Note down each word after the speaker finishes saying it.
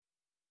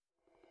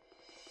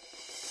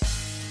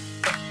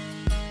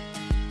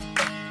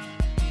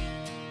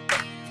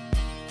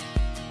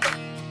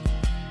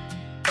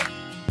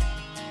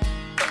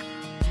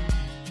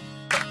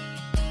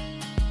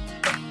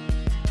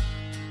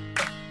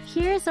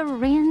Here's a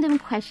random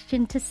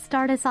question to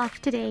start us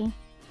off today.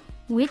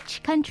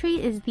 Which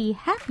country is the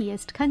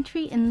happiest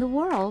country in the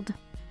world?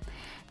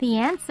 The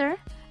answer,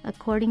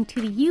 according to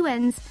the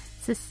UN's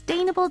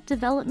Sustainable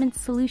Development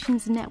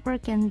Solutions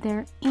Network and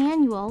their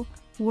annual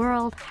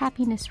World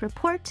Happiness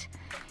Report,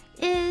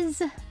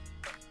 it's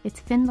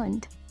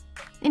Finland.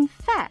 In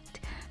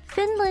fact,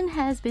 Finland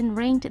has been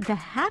ranked the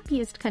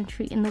happiest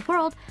country in the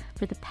world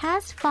for the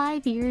past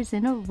 5 years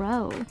in a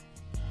row.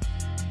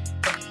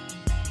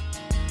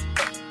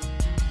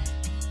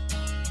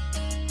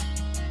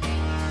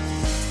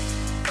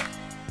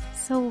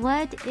 So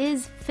what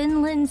is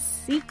Finland's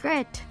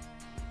secret?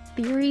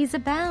 Theories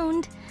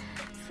abound.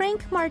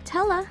 Frank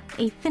Martella,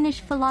 a Finnish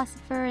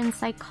philosopher and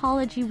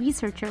psychology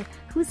researcher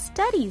who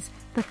studies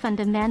the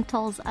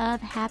fundamentals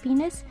of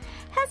happiness,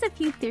 has a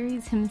few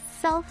theories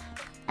himself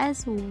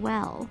as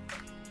well.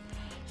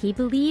 He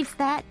believes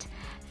that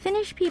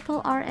Finnish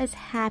people are as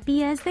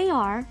happy as they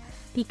are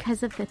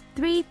because of the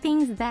 3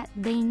 things that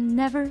they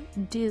never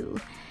do.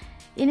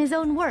 In his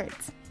own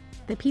words,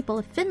 the people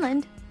of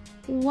Finland,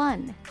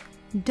 1.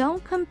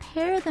 Don't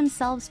compare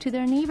themselves to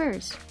their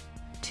neighbors.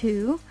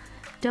 2.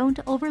 Don't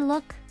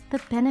overlook the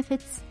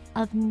benefits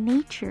of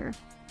nature.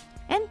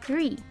 And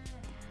 3.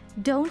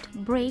 Don't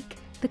break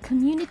the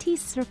community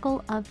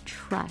circle of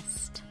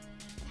trust.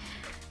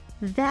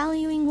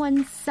 Valuing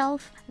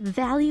oneself,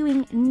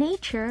 valuing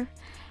nature,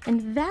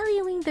 and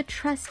valuing the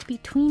trust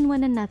between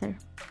one another.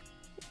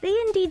 They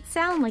indeed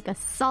sound like a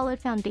solid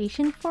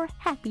foundation for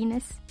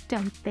happiness,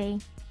 don't they?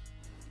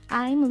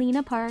 I'm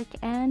Lena Park,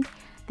 and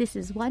this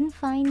is One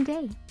Fine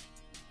Day.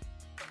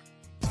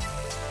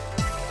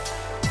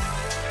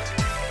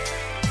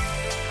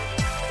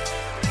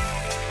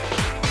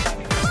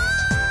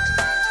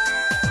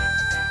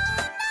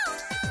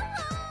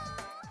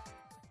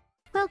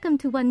 Welcome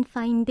to One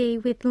Fine Day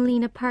with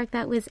Lena Park.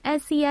 That was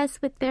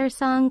SES with their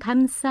song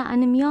감사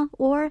않으며,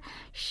 or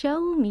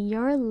Show Me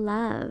Your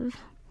Love.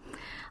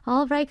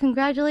 All right,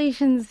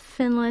 congratulations,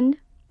 Finland.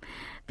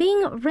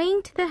 Being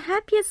ranked the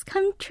happiest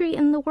country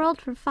in the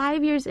world for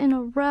 5 years in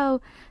a row,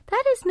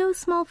 that is no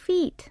small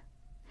feat.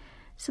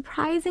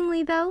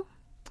 Surprisingly, though,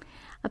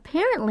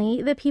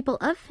 apparently the people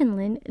of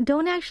Finland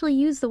don't actually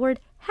use the word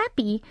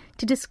happy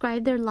to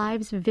describe their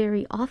lives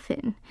very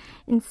often.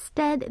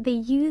 Instead, they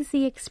use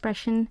the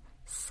expression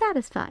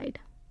satisfied.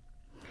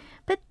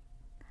 But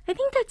I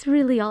think that's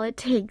really all it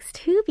takes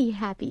to be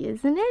happy,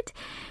 isn't it?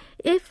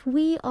 If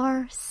we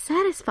are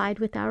satisfied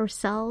with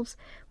ourselves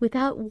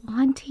without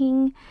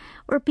wanting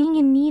or being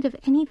in need of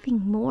anything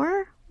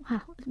more,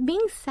 wow,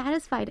 being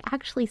satisfied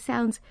actually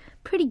sounds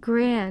pretty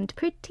grand,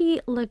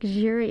 pretty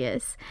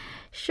luxurious.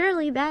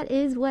 Surely that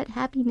is what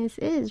happiness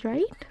is,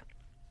 right?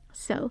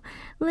 So,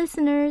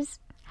 listeners,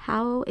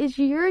 how is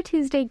your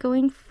Tuesday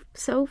going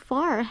so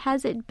far?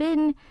 Has it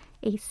been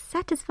a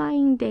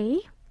satisfying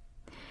day?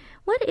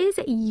 What is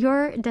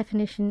your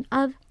definition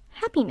of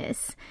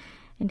happiness?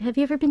 And have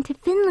you ever been to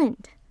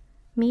Finland?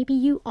 Maybe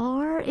you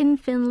are in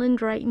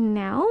Finland right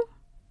now.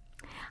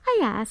 I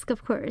ask,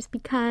 of course,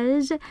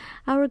 because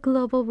our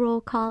global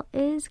roll call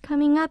is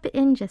coming up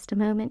in just a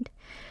moment.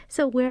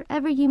 So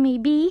wherever you may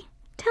be,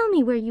 tell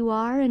me where you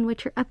are and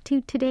what you're up to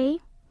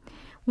today.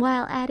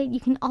 While at it, you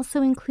can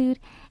also include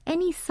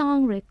any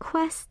song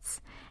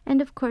requests.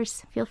 And of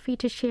course, feel free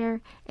to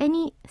share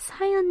any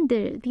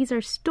사연들. These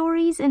are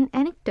stories and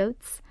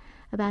anecdotes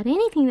about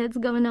anything that's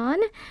going on.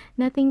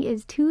 Nothing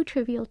is too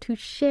trivial to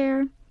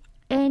share.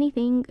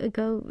 Anything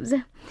goes.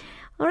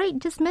 All right,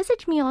 just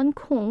message me on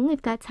Kong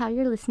if that's how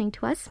you're listening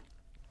to us.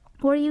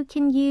 Or you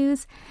can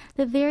use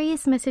the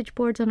various message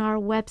boards on our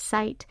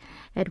website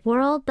at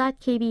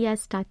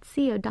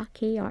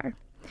world.kbs.co.kr.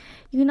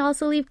 You can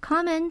also leave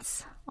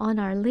comments on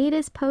our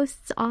latest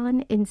posts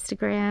on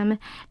Instagram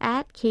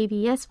at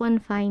KBS One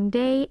Fine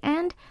Day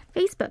and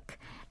Facebook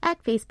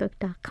at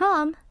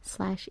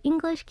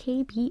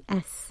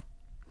facebook.com/EnglishKBS.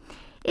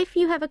 If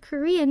you have a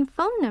Korean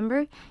phone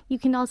number, you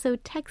can also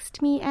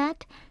text me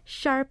at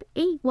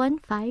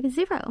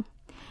 #8150.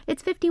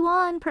 It's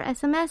 51 per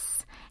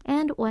SMS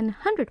and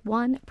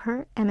 101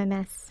 per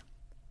MMS.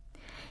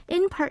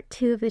 In part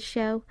 2 of the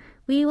show,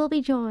 we will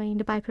be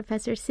joined by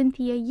Professor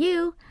Cynthia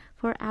Yu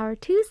for our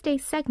Tuesday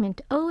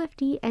segment,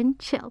 OFD and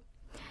Chill.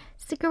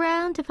 Stick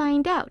around to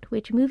find out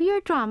which movie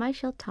or drama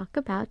she'll talk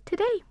about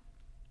today.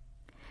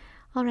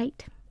 All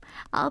right.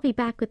 I'll be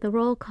back with the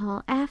roll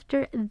call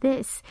after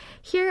this.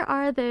 Here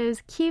are those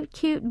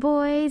cute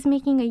boys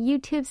making a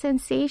YouTube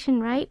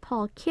sensation, right?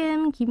 Paul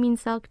Kim, Kim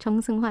Min-seok,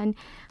 Jung Seung-hwan,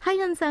 Ha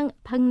Hyun-sang,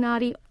 Bang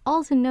Na-ri,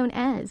 also known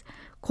as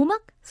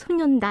고막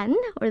소년단,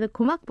 or the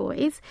Gomak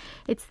Boys.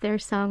 It's their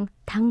song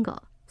Tango,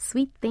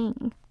 Sweet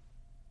Thing.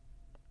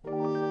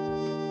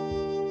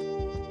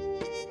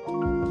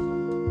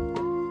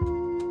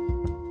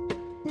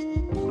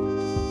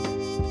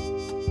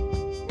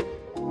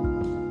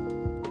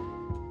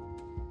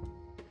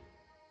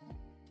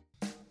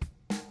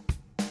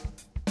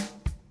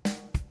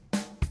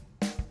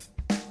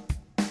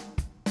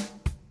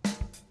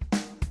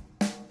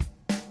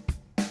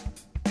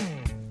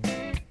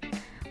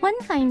 One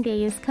Fine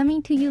Day is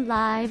coming to you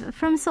live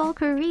from Seoul,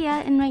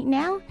 Korea, and right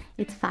now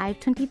it's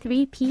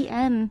 5:23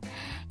 p.m.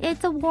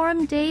 It's a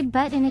warm day,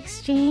 but in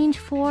exchange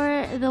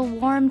for the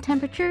warm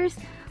temperatures,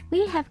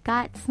 we have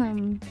got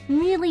some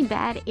really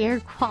bad air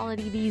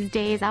quality these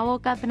days. I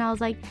woke up and I was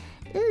like,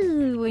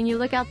 ooh, when you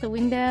look out the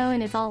window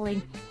and it's all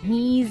like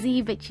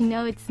hazy, but you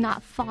know it's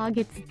not fog,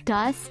 it's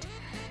dust.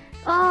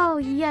 Oh,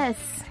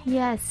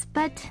 yes,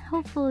 but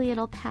hopefully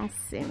it'll pass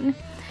soon.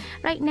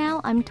 Right now,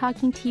 I'm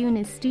talking to you in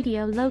a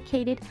studio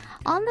located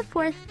on the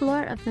 4th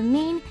floor of the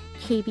main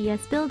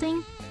KBS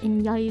building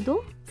in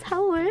Yeouido,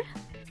 Seoul.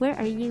 Where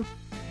are you?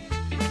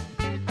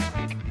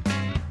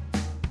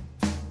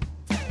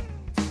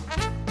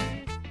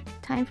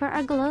 Time for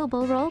our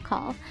global roll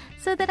call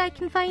so that I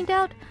can find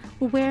out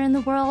where in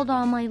the world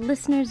all my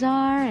listeners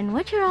are and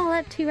what you're all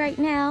up to right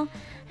now.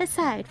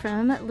 Aside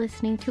from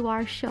listening to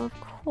our show, of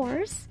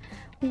course,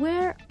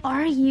 where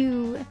are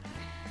you?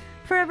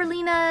 Forever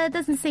Lena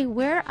doesn't say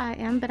where I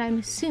am, but I'm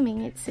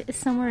assuming it's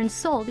somewhere in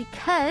Seoul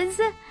because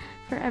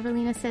Forever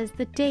Lena says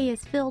the day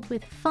is filled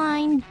with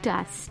fine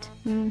dust.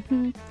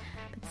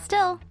 But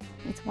still,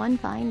 it's one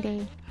fine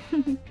day.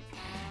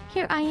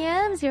 Here I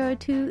am,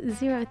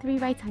 0203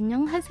 writes,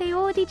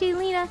 안녕하세요, DJ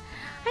Lena.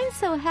 I'm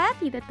so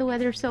happy that the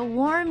weather's so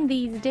warm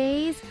these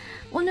days.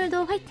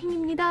 오늘도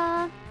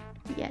화이팅입니다.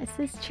 Yes,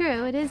 it's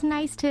true. It is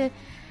nice to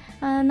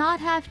not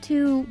have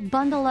to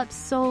bundle up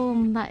so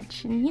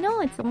much. And you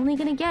know, it's only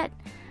going to get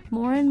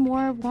more and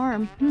more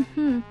warm.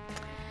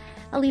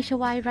 Alicia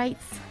Y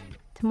writes,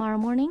 tomorrow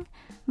morning,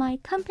 my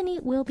company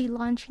will be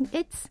launching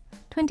its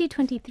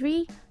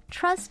 2023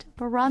 Trust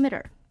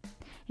Barometer,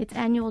 its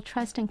annual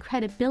trust and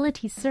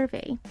credibility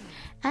survey,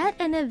 at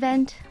an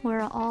event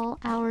where all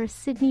our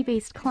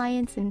Sydney-based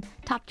clients and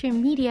top-tier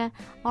media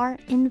are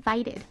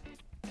invited.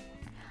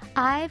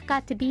 I've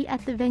got to be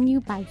at the venue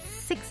by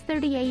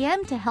 6:30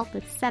 a.m. to help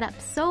with setup,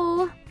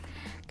 so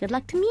good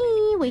luck to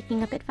me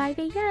waking up at 5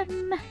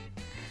 a.m.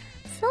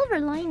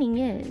 Silver lining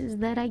is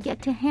that I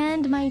get to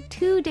hand my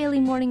 2 daily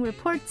morning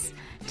reports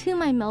to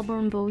my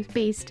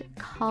Melbourne-based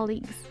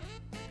colleagues.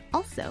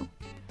 Also,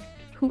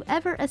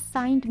 whoever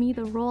assigned me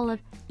the role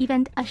of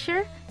event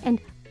usher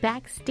and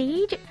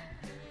backstage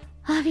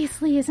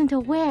obviously isn't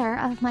aware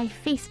of my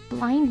face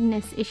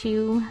blindness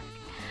issue.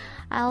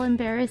 I'll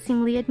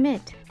embarrassingly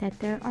admit that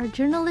there are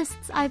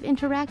journalists I've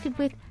interacted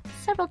with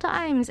several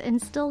times and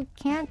still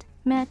can't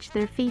match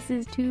their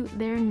faces to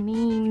their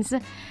names.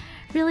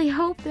 Really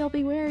hope they'll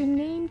be wearing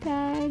name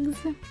tags.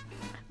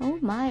 Oh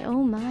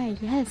my,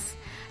 yes.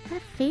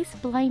 That face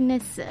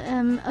blindness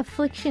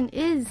affliction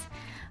is,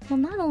 well,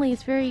 not only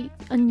is very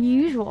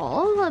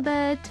unusual,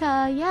 but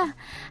yeah,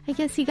 I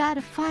guess you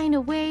gotta find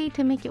a way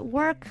to make it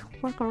work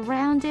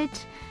around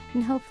it,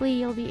 and hopefully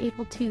you'll be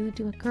able to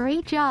do a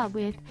great job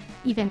with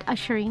event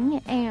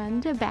ushering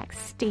and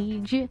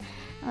backstage,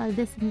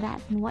 this and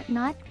that and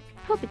whatnot.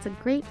 Hope it's a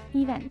great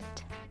event.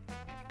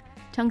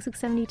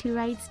 Jungsuk72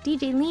 writes,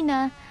 DJ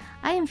Lena,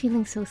 I am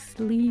feeling so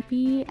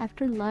sleepy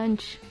after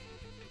lunch.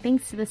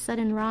 Thanks to the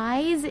sudden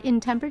rise in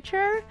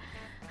temperature,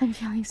 I'm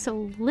feeling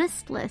so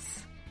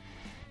listless.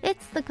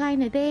 It's the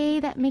kind of day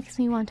that makes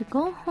me want to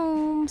go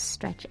home,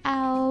 stretch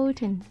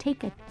out, and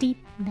take a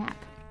deep nap.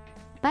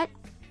 But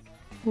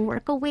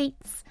work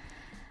awaits.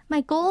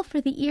 My goal for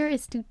the year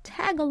is to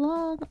tag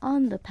along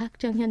on the Park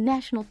Jung-hyun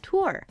National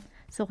Tour,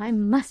 so I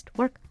must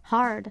work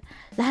hard.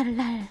 La la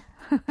la.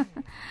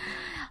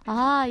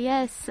 Ah,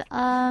 yes.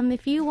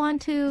 If you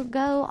want to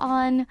go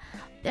on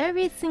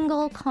every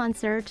single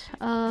concert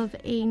of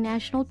a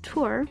national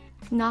tour,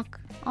 knock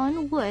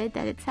on wood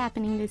that it's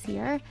happening this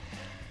year,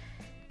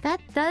 that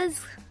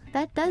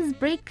does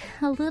break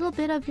a little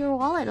bit of your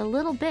wallet, a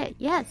little bit.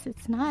 Yes,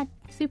 it's not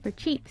super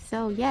cheap.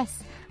 So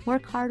yes,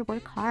 work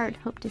hard.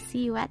 Hope to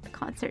see you at the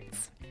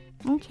concerts.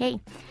 Okay,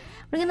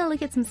 we're going to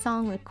look at some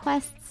song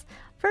requests.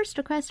 First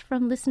request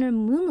from listener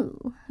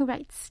Mumu, who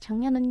writes,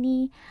 정연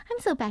언니, I'm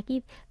so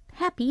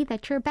happy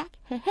that you're back.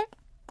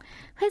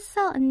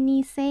 회사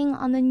언니 sang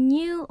on the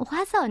new,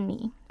 화사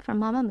언니 from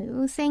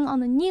Mamamoo sang on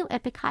the new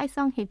Epic High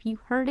song. Have you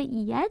heard it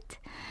yet?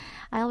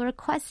 I'll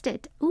request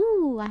it.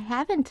 Ooh, I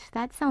haven't.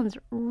 That sounds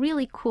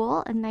really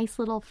cool. A nice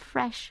little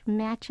fresh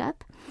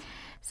matchup.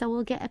 So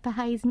we'll get Epic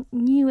High's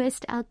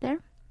newest out there.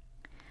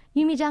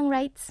 Yumi-jang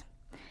writes,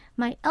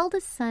 my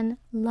eldest son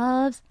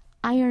loves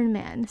Iron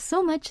Man,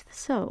 so much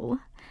so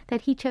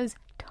that he chose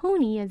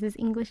Tony as his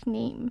English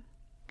name.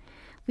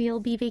 We'll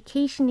be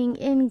vacationing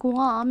in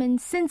Guam,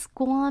 and since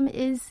Guam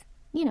is,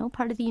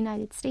 part of the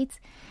United States,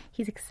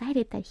 he's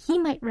excited that he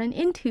might run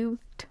into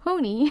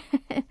Tony,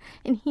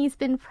 and he's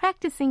been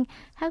practicing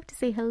how to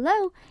say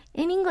hello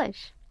in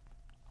English.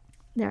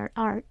 There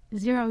are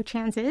 0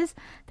 chances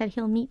that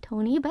he'll meet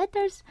Tony, but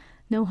there's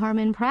no harm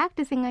in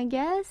practicing, I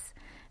guess.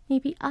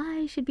 Maybe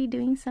I should be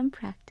doing some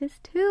practice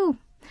too.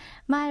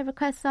 My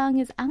request song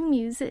is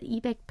Angmyu's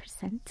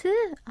 200%.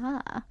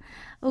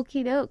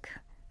 Okie doke.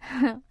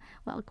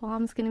 Well,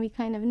 Guam's going to be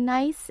kind of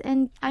nice,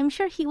 and I'm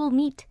sure he will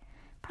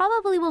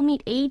probably will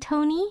meet a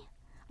Tony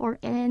or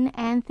an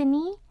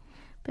Anthony,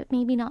 but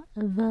maybe not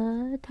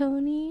the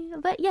Tony.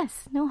 But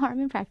yes, no harm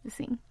in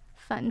practicing.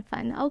 Fun.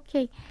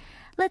 Okay,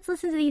 let's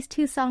listen to these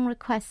two song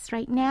requests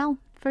right now.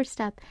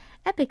 First up,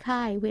 Epic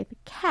High with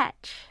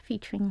Catch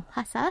featuring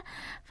Hwasa,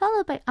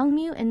 followed by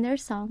Angmyu and their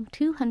song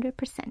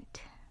 200%.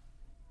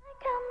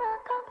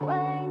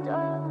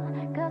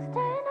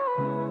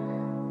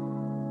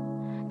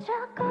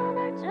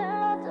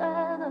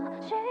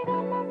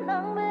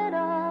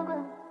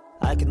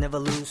 I could never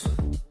lose.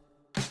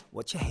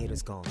 What your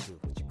haters gonna do?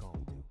 What you gonna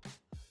do?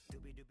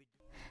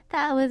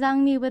 That was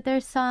Angmyu with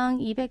their song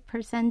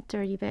 200%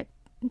 or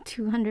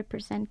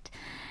 200%.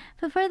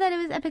 Before that, it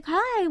was Epic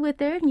High with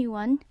their new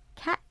one,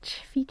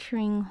 Catch,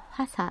 featuring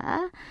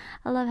Hwasa.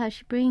 I love how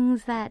she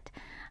brings that,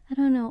 I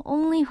don't know,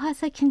 only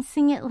Hwasa can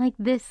sing it like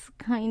this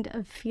kind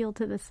of feel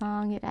to the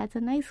song. It adds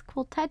a nice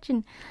cool touch,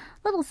 and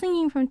little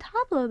singing from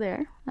Tablo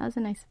there. That was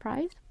a nice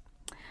surprise.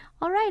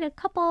 All right, a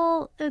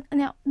couple...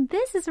 now,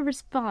 this is a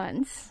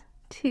response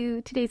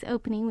to today's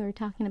opening. We were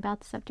talking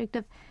about the subject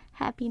of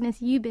happiness.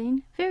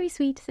 Yubin, very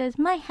sweet, says,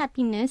 my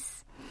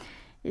happiness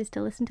is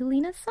to listen to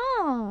Lena's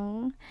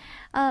song.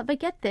 But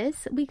get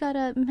this, we got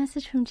a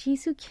message from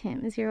Jisoo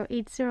Kim,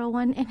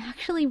 0801, and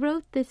actually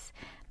wrote this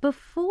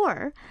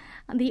before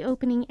the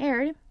opening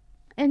aired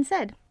and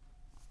said,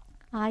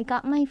 I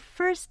got my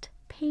first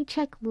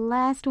paycheck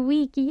last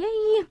week.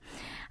 Yay!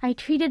 I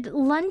treated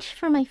lunch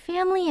for my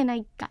family and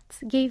I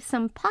gave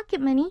some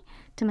pocket money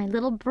to my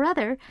little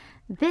brother.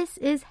 This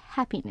is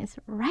happiness,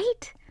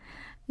 right?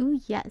 Ooh,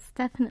 yes,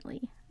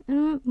 definitely.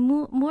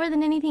 More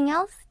than anything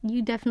else,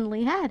 you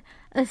definitely had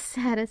a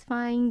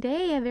satisfying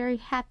day, a very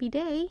happy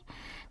day.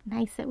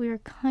 Nice that we were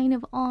kind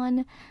of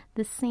on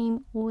the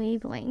same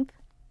wavelength.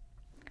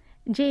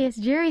 JS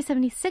Jerry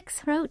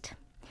 76 wrote,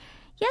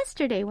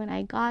 yesterday when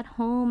I got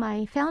home,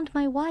 I found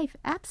my wife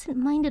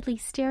absent-mindedly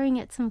staring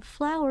at some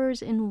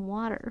flowers in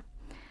water.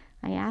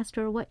 I asked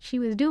her what she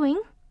was doing,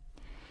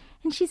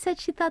 and she said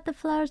she thought the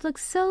flowers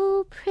looked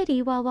so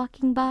pretty while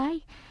walking by,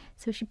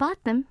 so she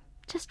bought them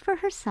just for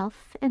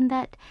herself, and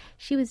that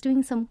she was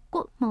doing some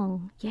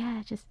꽃멍,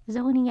 just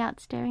zoning out,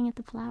 staring at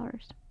the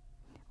flowers.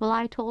 Well,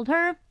 I told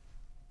her,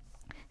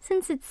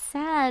 since it's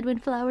sad when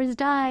flowers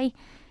die,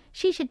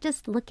 she should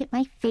just look at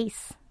my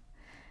face.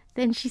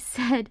 Then she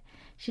said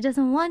she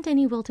doesn't want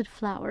any wilted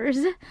flowers,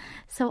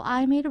 so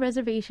I made a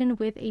reservation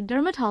with a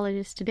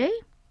dermatologist today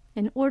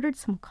and ordered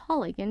some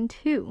collagen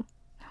too.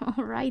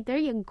 All right, there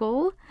you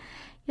go.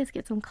 Yes,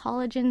 get some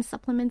collagen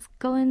supplements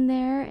going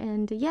there,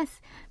 and yes,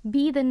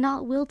 be the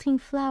not wilting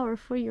flower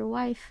for your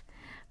wife.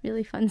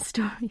 Really fun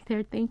story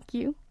there, thank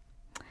you.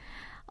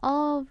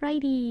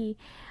 Alrighty,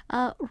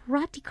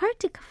 Rati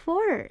Kartik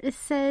 4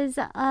 says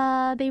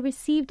they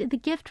received the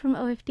gift from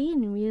OFD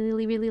and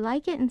really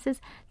like it, and says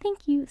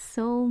thank you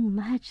so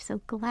much.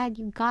 So glad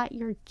you got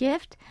your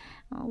gift.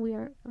 We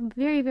are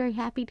very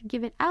happy to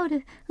give it out,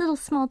 a little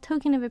small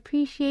token of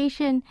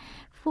appreciation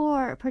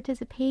for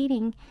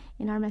participating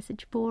in our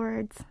message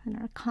boards and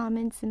our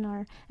comments and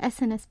our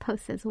SNS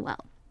posts as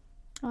well.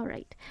 All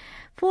right,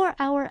 for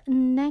our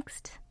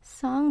next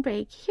song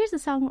break, here's a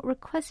song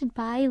requested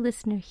by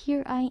listener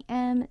Here I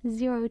Am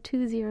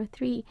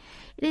 0203.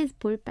 It is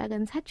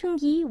볼빨간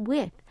사춘기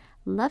with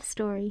Love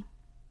Story.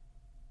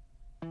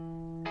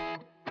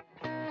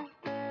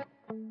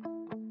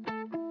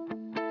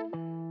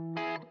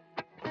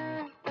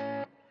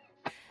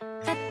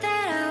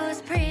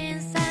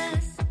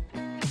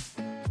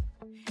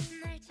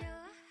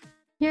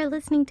 You're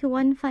listening to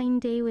One Fine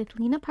Day with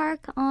Lena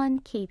Park on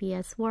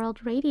KBS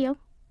World Radio.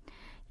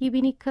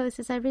 Yubiniko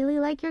says, I really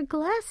like your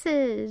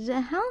glasses.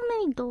 How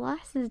many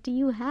glasses do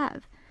you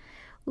have?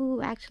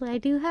 Ooh, actually, I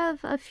do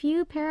have a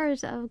few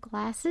pairs of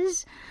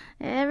glasses.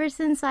 Ever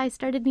since I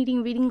started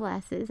needing reading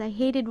glasses, I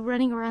hated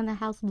running around the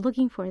house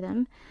looking for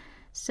them.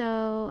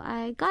 So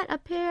I got a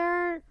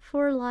pair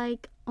for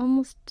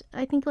almost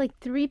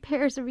 3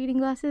 pairs of reading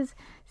glasses,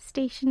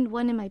 stationed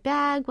one in my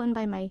bag, one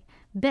by my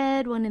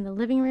bed, one in the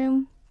living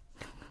room.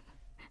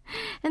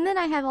 And then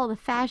I have all the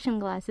fashion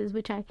glasses,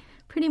 which I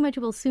pretty much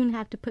will soon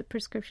have to put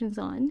prescriptions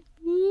on.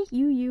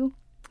 You.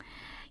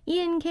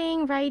 Ian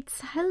Kang writes,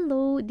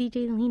 hello,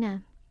 DJ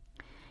Lena.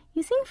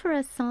 You sing for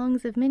us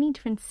songs of many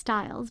different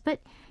styles,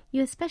 but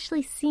you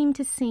especially seem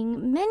to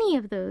sing many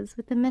of those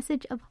with the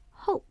message of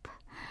hope.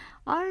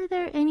 Are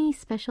there any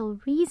special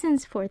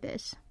reasons for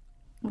this?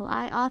 Well,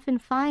 I often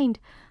find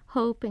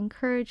hope and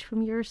courage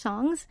from your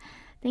songs.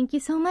 Thank you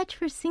so much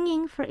for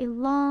singing for a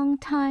long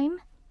time.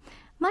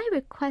 My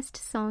request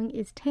song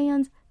is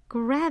Taeyeon's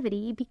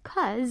Gravity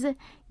because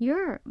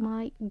you're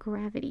my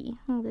gravity.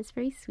 Oh, that's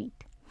very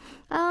sweet.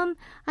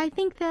 I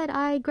think that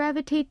I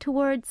gravitate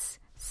towards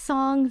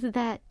songs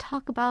that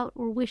talk about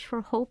or wish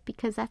for hope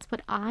because that's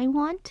what I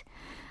want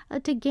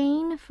to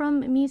gain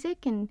from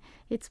music, and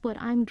it's what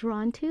I'm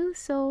drawn to.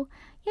 So,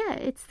 yeah,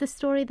 it's the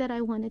story that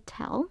I want to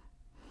tell.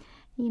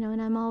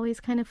 And I'm always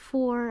kind of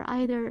for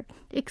either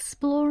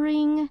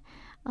exploring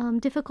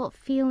difficult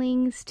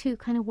feelings to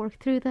kind of work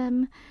through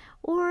them,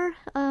 or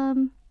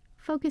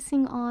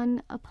focusing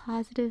on a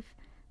positive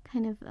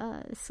kind of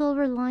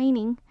silver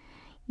lining,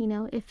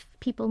 if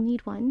people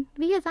need one,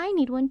 because I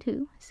need one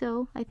too.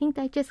 So I think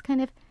I just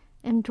kind of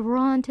am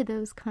drawn to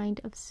those kind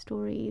of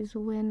stories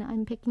when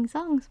I'm picking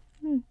songs.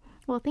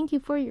 Well, thank you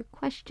for your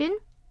question.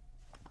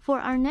 For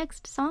our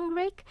next song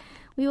break,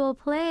 we will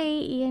play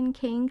Ian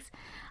King's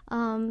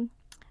song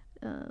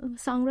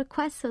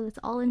request, so let's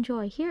all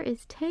enjoy. Here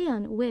is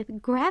Taeyeon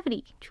with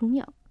Gravity,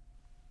 중력.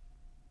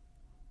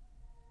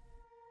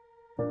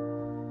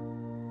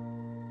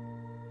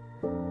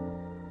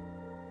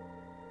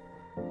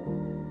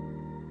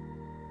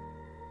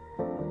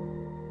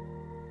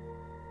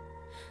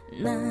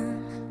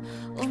 난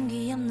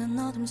온기 없는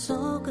어둠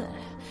속을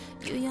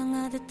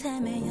유영하듯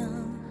헤매여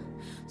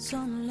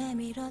손을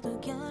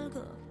내밀어도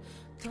결국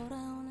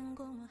돌아오는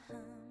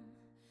공허함.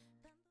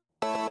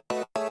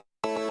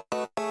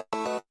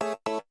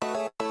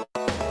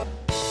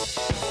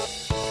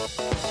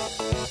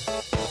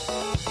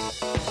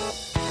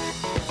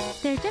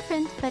 They're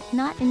different, but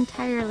not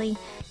entirely.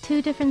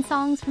 Two different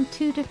songs from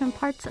two different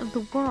parts of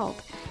the world.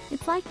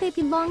 It's like they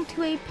belong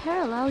to a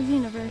parallel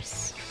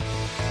universe.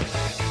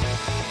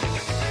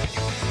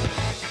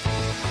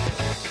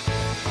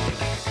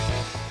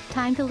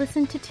 Time to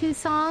listen to two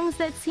songs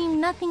that seem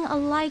nothing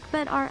alike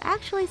but are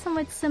actually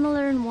somewhat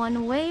similar in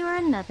one way or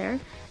another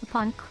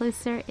upon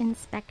closer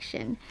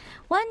inspection.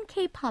 One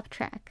K-pop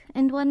track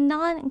and one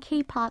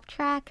non-K-pop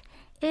track.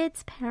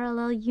 It's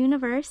parallel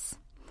universe.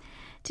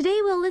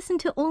 Today we'll listen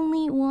to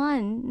only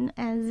one,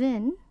 as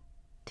in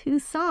two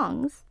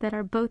songs that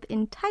are both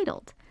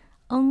entitled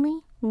Only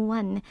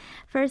One.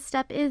 First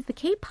up is the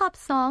K-pop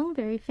song,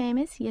 very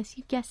famous, yes,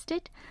 you guessed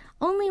it,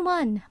 Only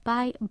One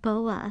by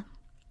BoA.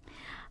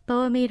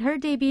 BoA made her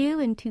debut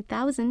in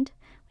 2000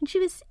 when she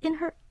was in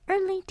her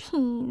early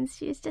teens.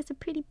 She was just a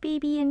pretty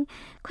baby, and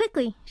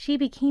quickly she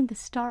became the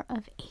star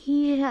of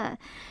Asia,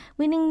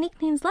 winning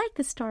nicknames like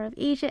the Star of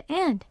Asia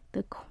and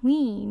the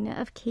Queen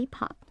of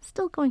K-pop,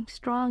 still going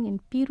strong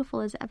and beautiful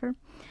as ever.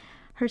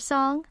 Her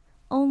song,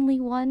 Only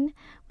One,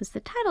 was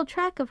the title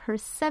track of her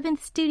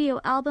 7th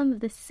studio album of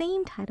the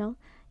same title.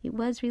 It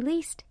was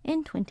released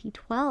in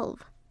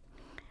 2012.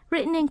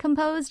 Written and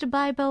composed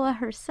by BoA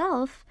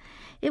herself,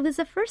 it was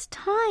the first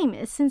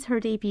time since her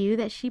debut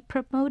that she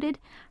promoted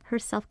her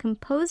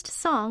self-composed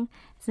song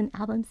as an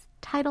album's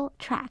title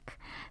track.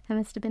 That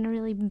must have been a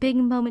really big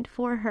moment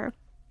for her.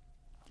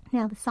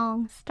 Now the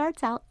song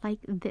starts out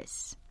like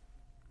this.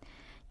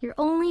 You're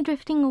only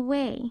drifting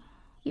away.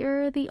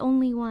 You're the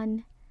only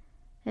one.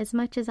 As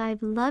much as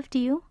I've loved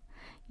you,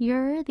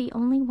 you're the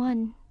only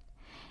one.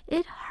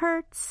 It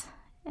hurts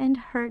and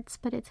hurts,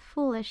 but it's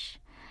foolish.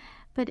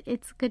 But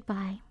it's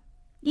goodbye.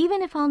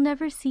 Even if I'll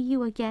never see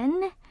you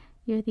again,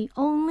 you're the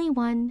only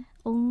one,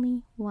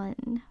 only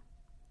one.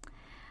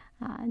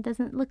 It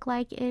doesn't look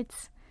like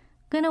it's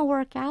gonna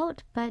work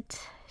out,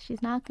 but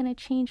she's not gonna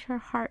change her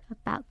heart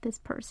about this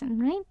person,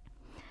 right?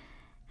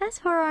 As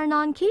for our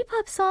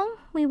non-K-pop song,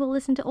 we will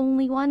listen to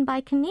Only One by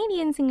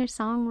Canadian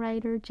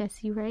singer-songwriter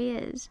Jessie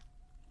Reyez.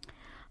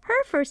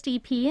 Her first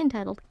EP,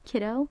 entitled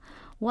Kiddo,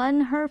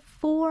 won her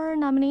 4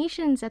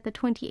 nominations at the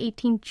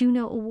 2018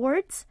 Juno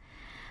Awards,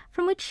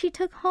 from which she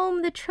took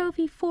home the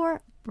trophy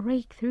for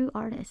Breakthrough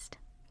Artist.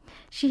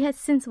 She has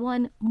since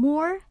won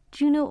more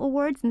Juno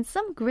Awards and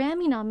some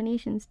Grammy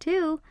nominations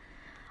too.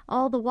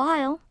 All the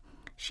while,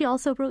 she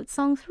also wrote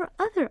songs for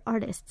other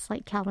artists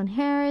like Calvin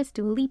Harris,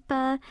 Dua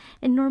Lipa,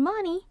 and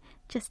Normani,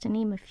 just to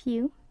name a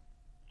few.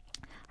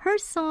 Her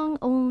song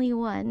Only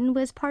One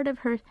was part of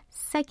her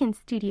 2nd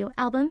studio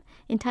album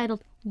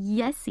entitled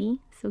Yessie,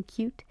 so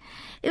cute.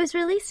 It was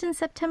released in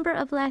September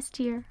of last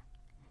year.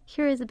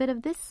 Here is a bit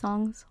of this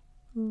song's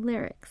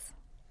lyrics.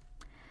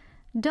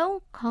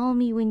 Don't call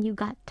me when you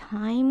got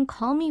time,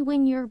 call me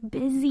when you're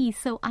busy,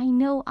 so I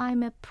know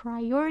I'm a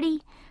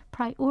priority,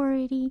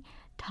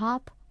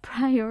 top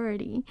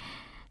priority.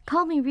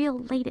 Call me real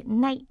late at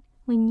night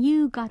when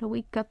you gotta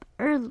wake up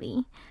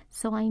early,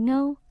 so I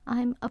know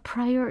I'm a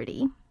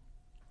priority.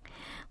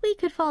 We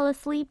could fall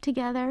asleep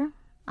together.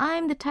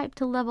 I'm the type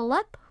to level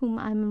up whom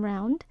I'm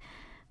around.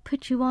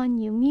 Put you on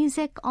new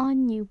music,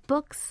 on new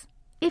books,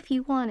 if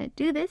you want to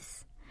do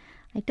this.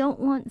 I don't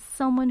want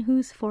someone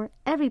who's for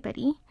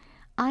everybody.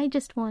 I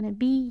just want to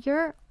be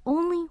your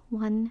only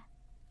one,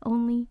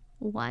 only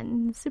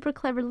one. Super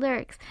clever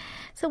lyrics.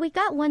 So we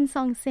got one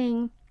song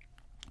saying,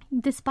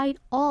 despite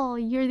all,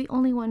 you're the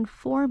only one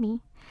for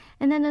me.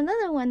 And then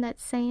another one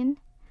that's saying,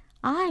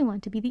 I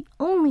want to be the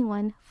only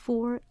one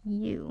for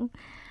you.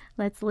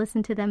 Let's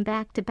listen to them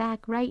back to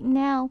back right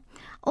now.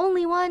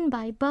 Only One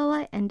by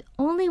BoA and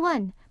Only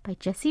One by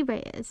Jessie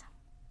Reyez.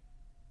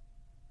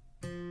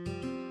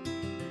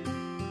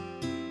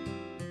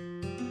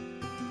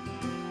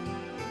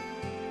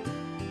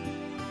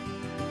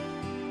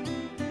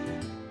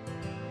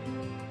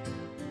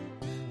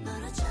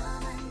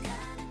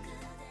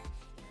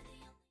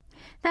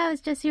 That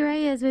was Jessie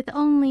Reyez with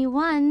Only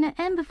One,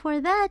 and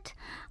before that,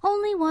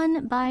 Only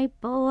One by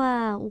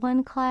BoA.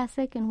 One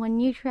classic and one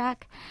new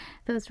track.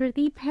 Those were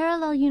the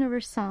Parallel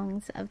Universe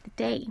songs of the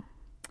day.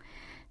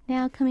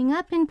 Now, coming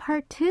up in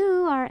part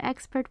 2, our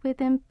expert with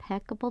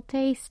impeccable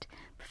taste,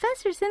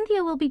 Professor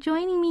Cynthia, will be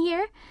joining me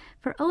here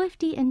for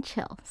OFD and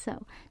Chill.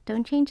 So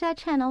don't change that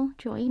channel.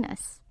 Join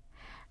us.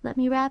 Let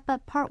me wrap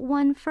up part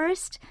 1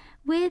 first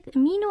with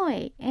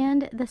Minoy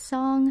and the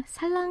song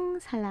Salang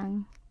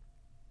Salang.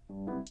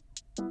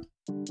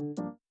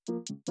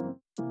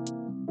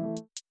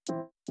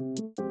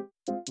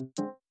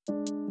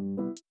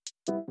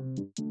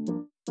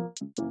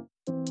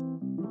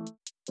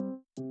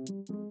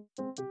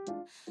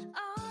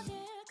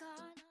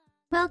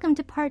 Welcome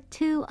to part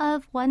 2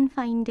 of One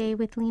Fine Day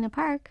with Lena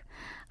Park.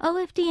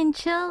 OFD and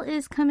Chill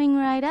is coming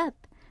right up.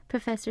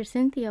 Professor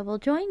Cynthia will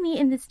join me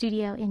in the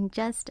studio in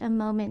just a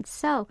moment.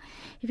 So,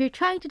 if you're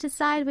trying to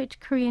decide which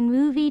Korean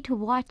movie to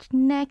watch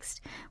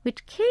next,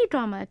 which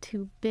K-drama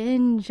to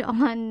binge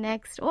on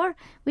next, or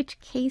which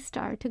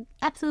K-star to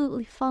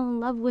absolutely fall in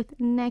love with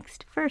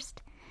next,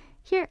 first,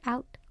 hear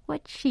out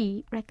what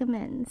she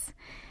recommends.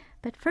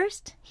 But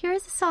first, here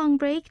is a song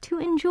break to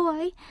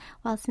enjoy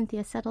while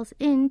Cynthia settles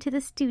into the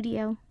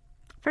studio.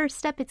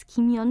 First up, it's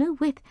Kim Yeonu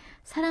with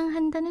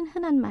사랑한다는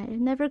흔한 말,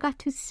 Never Got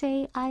to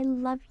Say I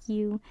Love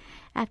You.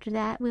 After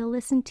that, we'll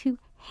listen to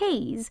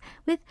Haze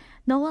with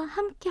너와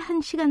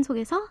함께한 시간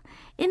속에서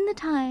In the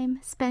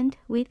Time Spent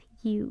with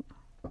You.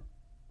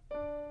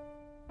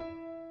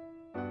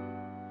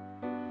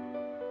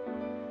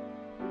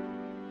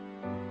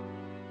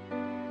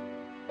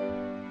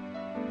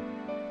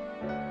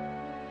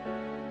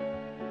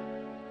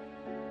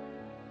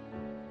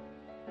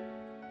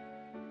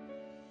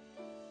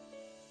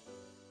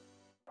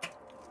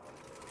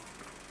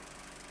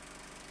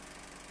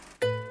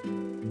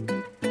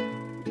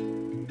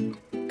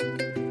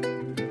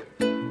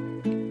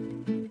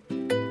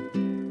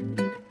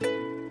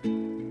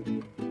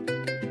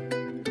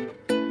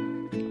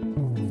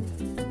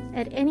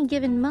 At any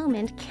given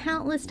moment,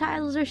 countless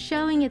titles are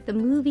showing at the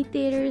movie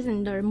theaters,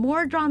 and there are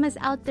more dramas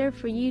out there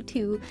for you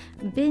to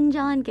binge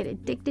on, get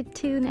addicted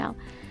to. Now,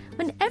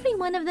 when every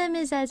one of them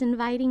is as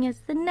inviting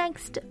as the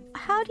next,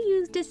 how do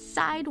you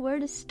decide where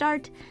to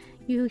start?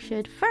 You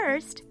should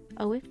first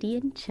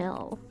OFD and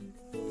chill.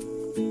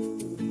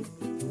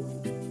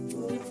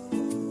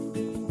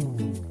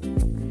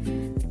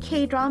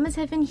 K-dramas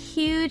have been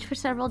huge for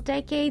several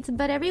decades,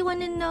 but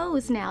everyone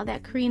knows now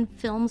that Korean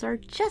films are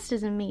just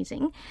as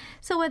amazing.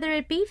 So whether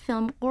it be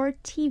film or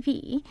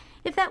TV,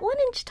 if that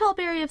 1-inch tall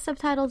barrier of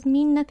subtitles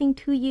mean nothing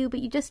to you, but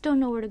you just don't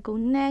know where to go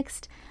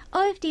next,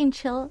 OFD and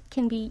Chill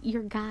can be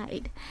your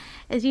guide.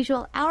 As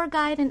usual, our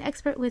guide and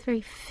expert with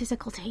very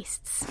physical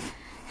tastes.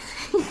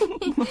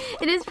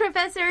 It is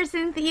Professor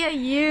Cynthia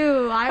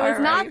Yu. I was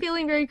not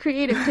feeling very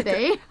creative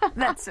today.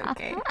 That's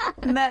okay.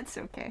 That's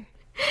okay.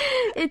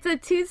 It's a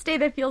Tuesday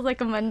that feels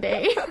like a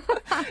Monday.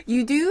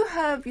 You do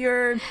have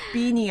your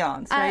beanie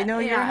on, so I know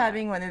you're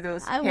having one of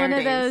those hair one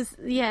of days.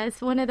 those,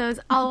 yes, one of those.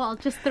 Oh, I'll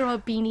just throw a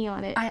beanie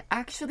on it. I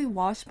actually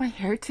washed my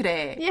hair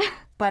today. Yeah.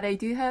 But I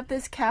do have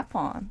this cap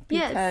on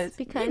because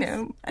you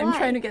know, I'm why?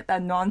 trying to get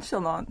that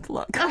nonchalant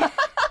look.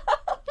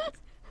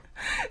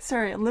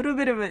 Sorry, a little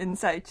bit of an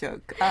inside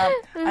joke.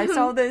 I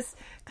saw this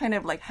kind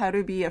of like how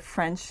to be a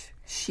French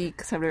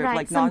chic sort of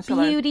like some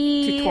nonchalant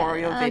beauty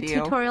tutorial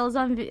video. Tutorials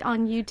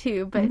on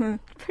YouTube, but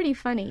pretty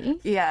funny.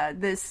 Yeah,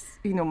 this,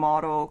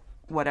 model,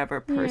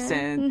 whatever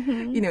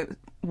person,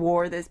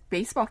 wore this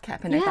baseball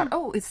cap. And I thought,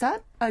 oh, is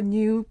that a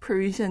new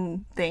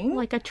Parisian thing?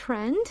 Like a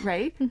trend?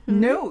 Right?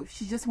 No,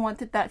 she just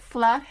wanted that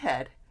flat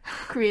head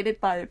created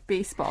by a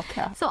baseball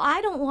cap. So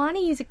I don't want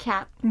to use a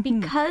cap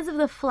because of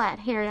the flat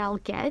hair I'll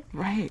get.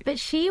 Right. But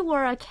she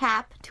wore a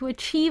cap to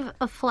achieve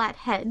a flat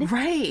head.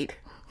 Right.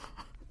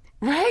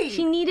 Right.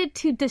 She needed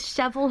to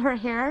dishevel her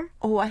hair.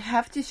 Oh, I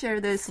have to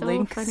share this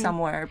link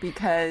somewhere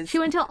because she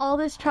went to all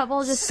this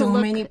trouble just so to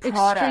look many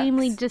products.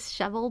 Extremely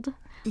disheveled.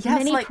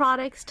 Yes, many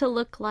products to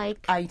look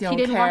like I don't she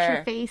didn't care. wash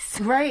her face.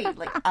 Right.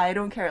 Like, I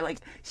don't care. Like,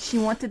 she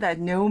wanted that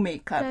no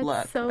makeup That's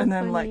look. so and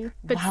I'm funny. like,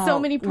 but wow, so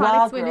many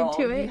products girl, went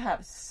into it.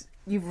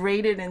 You've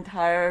rated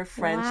entire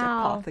French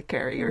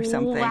apothecary or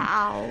something.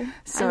 Wow.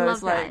 So I love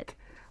it's like, that.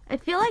 I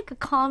feel like a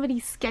comedy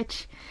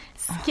skit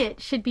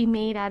should be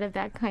made out of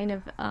that kind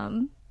of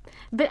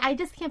but I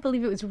just can't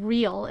believe it was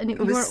real and you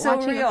weren't so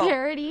watching real. a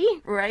parody.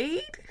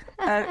 Right?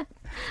 I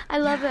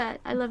love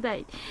that. I love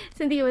that.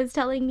 Cynthia was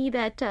telling me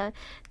that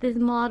this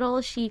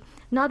model, she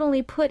not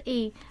only put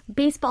a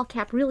baseball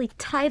cap really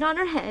tight on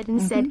her head and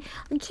said,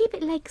 keep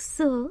it like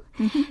so.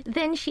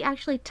 Then she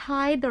actually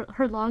tied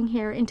her long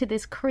hair into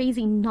this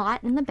crazy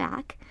knot in the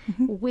back,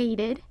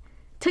 waited,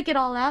 took it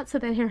all out so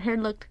that her hair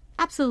looked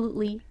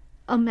absolutely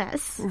a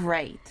mess.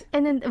 Right.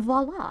 And then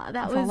voila,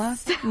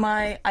 was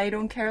my I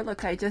don't care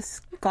look. I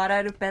just got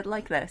out of bed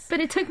like this. But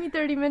it took me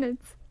 30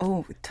 minutes.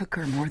 Oh, it took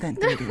her more than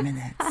 30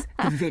 minutes.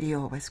 The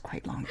video was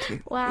quite long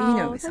too.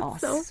 Wow, it's that's all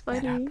so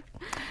sped funny. up.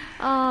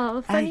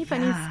 Oh, funny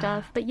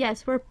stuff. But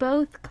yes, we're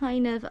both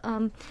kind of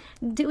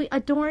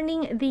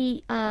adorning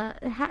the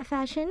hat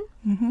fashion.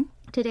 Mm-hmm.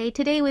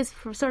 Today was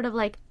for sort of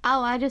like,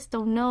 oh, I just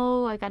don't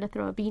know. I got to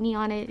throw a beanie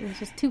on it. It was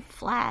just too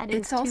flat.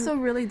 It's also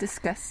really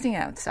disgusting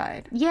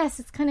outside. Yes,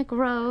 it's kind of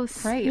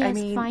gross. Right. Yes, I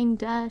mean, fine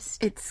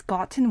dust. It's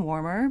gotten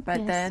warmer,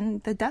 but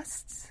then the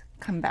dusts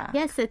come back.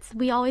 Yes,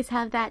 we always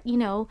have that, you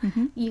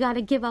got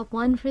to give up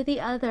one for the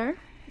other.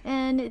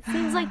 And it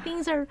seems like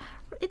it's a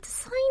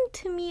sign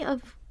to me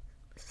of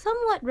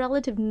somewhat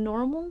relative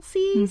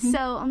normalcy.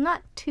 So I'm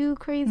not too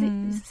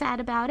crazy sad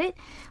about it.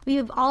 We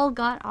have all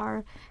got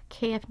our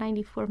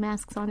KF94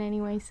 masks on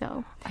anyway,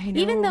 so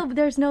even though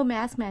there's no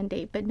mask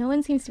mandate, but no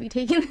one seems to be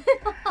taking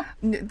it off.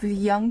 The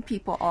young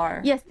people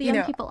are. Yes, the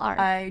young people are.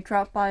 I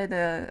dropped by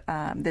the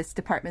this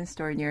department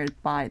store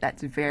nearby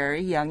that's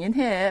very young and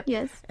hip.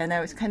 Yes. And I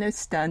was kind of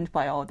stunned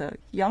by all the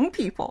young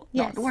people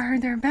not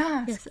wearing their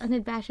masks. Yes,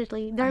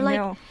 unabashedly.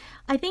 They're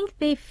I think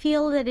they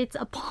feel that it's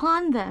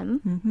upon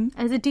them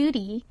as a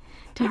duty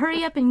to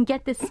hurry up and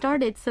get this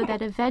started so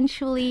that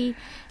eventually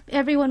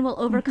everyone will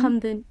overcome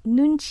the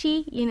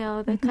nunchi,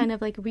 the kind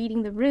of like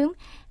reading the room,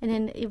 and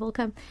then it will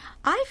come.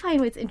 I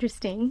find what's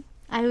interesting,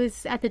 I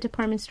was at the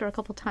department store a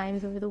couple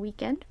times over the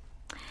weekend,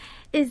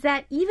 is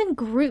that even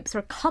groups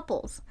or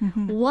couples,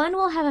 one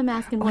will have a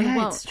mask and one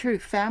won't. It's true.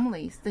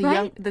 Families,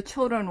 the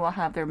children will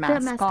have their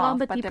mask mask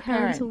on, off, but the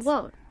parents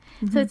won't.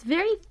 Mm-hmm. So it's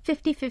very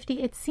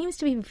 50-50. It seems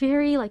to be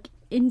very like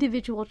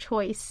individual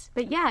choice.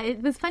 But yeah,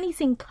 it was funny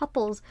seeing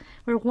couples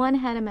where one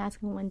had a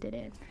mask and one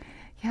didn't.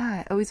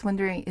 Yeah, I was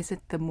wondering, is it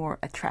the more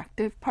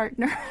attractive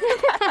partner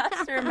that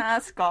has their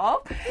mask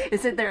off?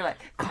 Is it their like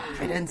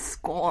confidence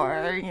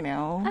score,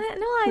 No,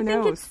 I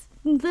think it's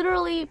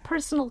literally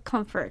personal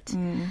comfort,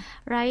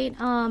 right?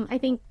 I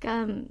think,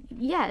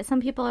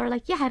 some people are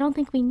like, I don't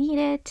think we need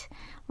it.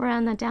 We're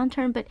on the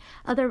downturn, but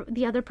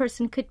the other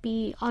person could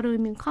be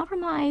autoimmune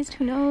compromised.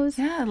 Who knows?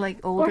 Yeah, like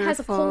older or has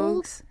a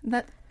folks. cold.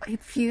 That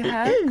if you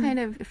have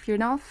if you're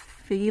not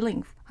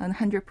feeling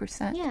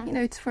 100%,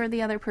 it's for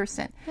the other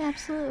person. Yeah,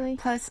 absolutely.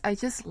 Plus, I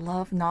just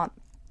love not,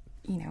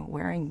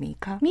 wearing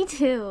makeup. Me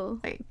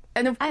too.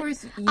 And of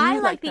course, I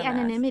like the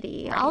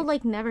anonymity. Right. I'll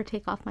never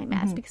take off my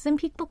mask because then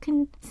people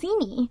can see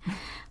me.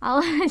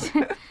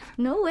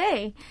 No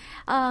way.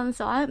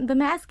 So the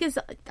mask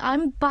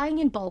I'm buying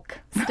in bulk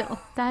still.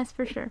 That's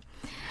for sure.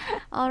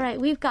 All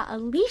right, we've got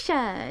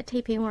Alicia,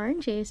 Taipei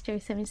Warren,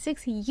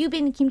 JSJ76,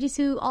 Yubin, Kim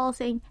Jisoo all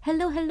saying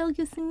hello,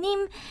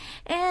 교수님.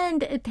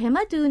 And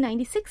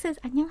Temadu96 says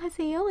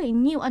안녕하세요, a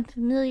new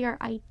unfamiliar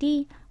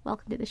ID.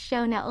 Welcome to the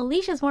show. Now,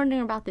 Alicia's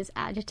wondering about this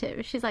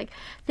adjective. She's like,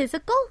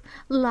 physical,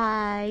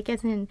 like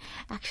as in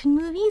action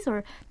movies,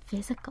 or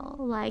physical,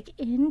 like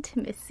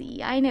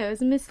intimacy. I know,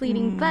 it's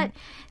misleading, but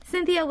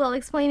Cynthia will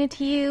explain it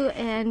to you,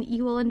 and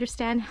you will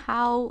understand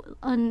how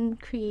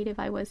uncreative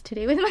I was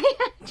today with my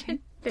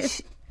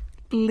adjective.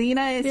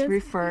 Lena is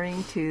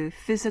referring to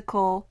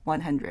physical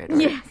 100.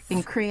 Yes.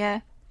 In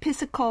Korea,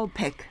 physical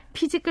 100.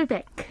 Physical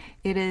 100.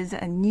 It is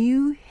a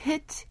new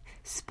hit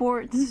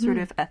sports sort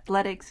of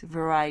athletics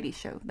variety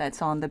show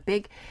that's on the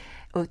big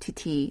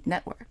OTT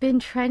network. Been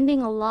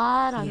trending a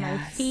lot on my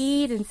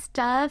feed and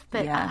stuff,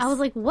 but I was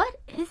like, what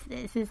is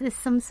this? Is this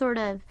some sort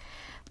of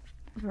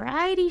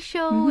variety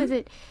show? Is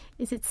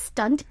it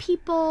stunt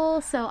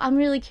people? So I'm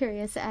really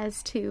curious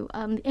as to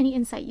any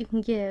insight you can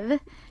give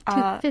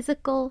to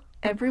physical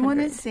 100. Everyone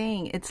is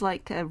saying it's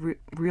like a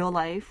real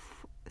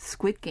life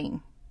Squid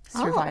Game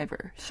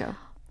survivor show.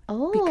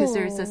 Oh. Because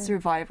there's a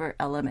survivor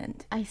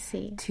element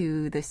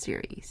to the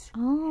series.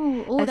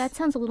 Oh, that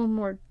sounds a little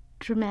more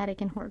dramatic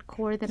and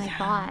hardcore than I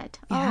thought.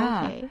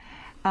 Yeah.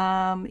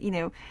 Oh,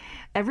 okay.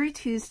 Every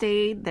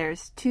Tuesday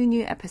there's 2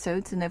 new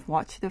episodes, and I've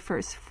watched the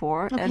first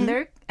 4, and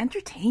they're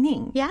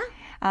entertaining. Yeah?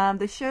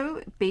 The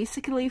show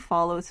basically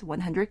follows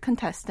 100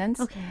 contestants,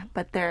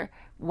 but they're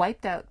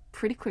wiped out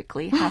pretty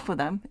quickly, half of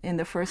them, in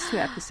the first 2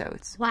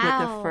 episodes with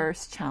the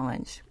first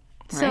challenge.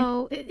 Right?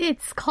 So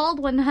it's called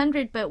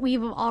 100, but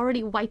we've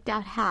already wiped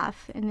out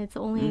half, and it's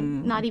only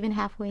not even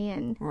halfway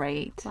in.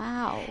 Right.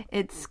 Wow.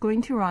 It's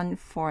going to run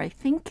for, I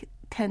think,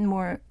 10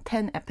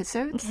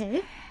 episodes.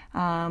 Okay.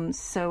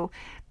 So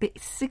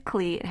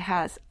basically, it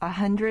has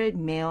 100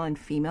 male and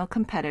female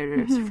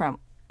competitors from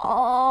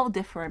all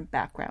different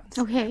backgrounds.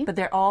 Okay. But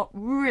they're all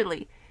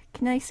really,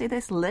 can I say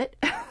this, lit?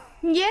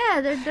 Yeah,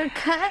 they're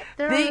cut.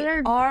 They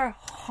are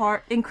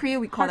hard. In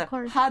Korea, we call them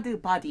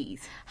hard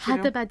bodies.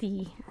 Hard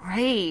body.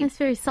 Right. That's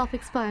very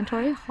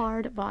self-explanatory.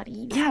 Hard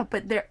bodies. Yeah,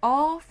 but they're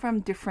all from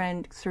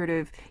different sort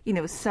of,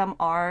 some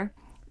are,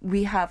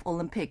 we have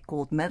Olympic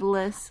gold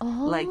medalists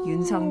like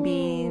Yoon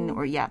Sung-bin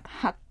or Yak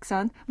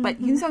Hak-sun.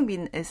 But Yoon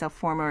Sung-bin is a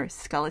former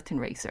skeleton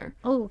racer.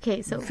 Oh,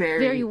 okay. So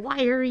very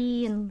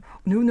wiry and...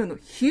 No.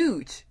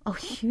 Huge. Oh,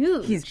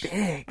 huge. He's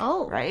big.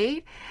 Oh.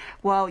 Right?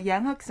 Well,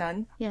 Yang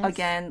Hak-sun,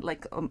 again,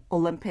 like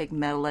Olympic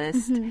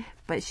medalist,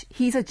 but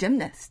he's a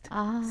gymnast.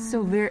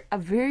 So a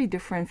very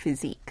different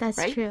physique. That's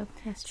right? true.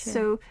 That's true.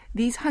 So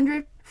these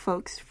 100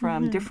 folks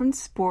from different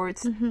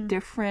sports,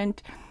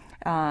 different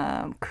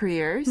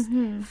careers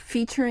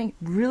featuring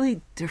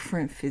really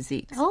different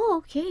physiques.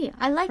 Oh, okay.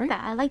 I like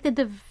that. I like the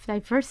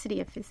diversity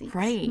of physiques.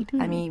 Right.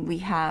 I mean, we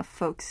have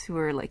folks who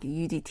are like a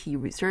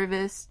UDT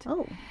reservist.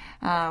 Oh.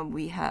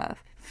 We have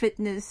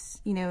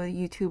fitness,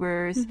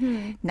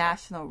 YouTubers,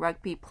 national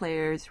rugby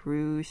players,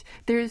 Rouge.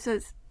 There's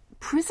a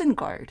prison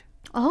guard.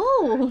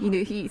 Oh.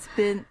 He's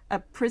been a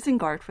prison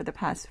guard for the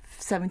past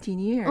 17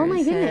 years. Oh,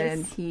 my goodness.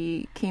 And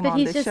he came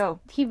on the show.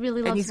 He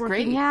really loves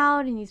working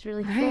out, and he's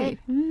really fit.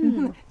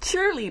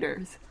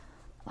 Cheerleaders.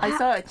 Wow. I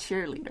saw a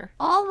cheerleader.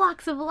 All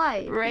walks of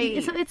life.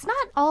 Right. So it's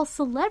not all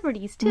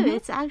celebrities, too.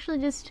 It's actually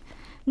just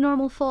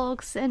normal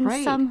folks, and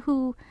some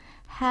who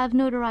have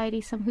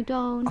notoriety, some who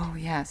don't. Oh,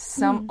 yes.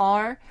 Some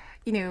are,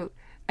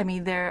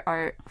 there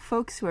are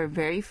folks who are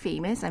very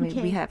famous.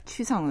 We have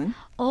Chu Sung-un.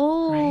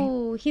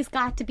 Oh, He's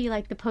got to be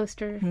like the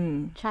poster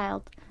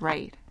child.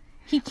 Right.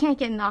 He can't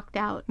get knocked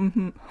out.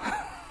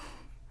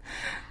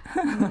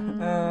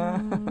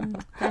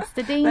 That's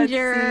the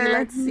danger.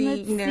 Let's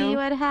see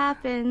what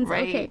happens.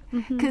 Right. Okay.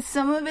 Because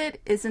some of it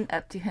isn't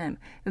up to him.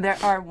 There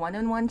are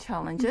one-on-one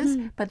challenges,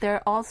 but there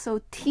are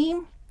also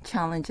team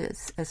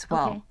challenges as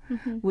well,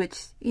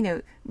 which,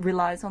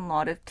 relies on a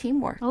lot of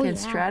teamwork and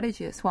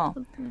strategy as well.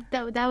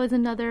 That was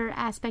another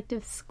aspect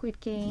of Squid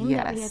Game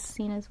that we have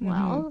seen as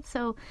well.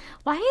 So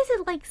why is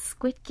it like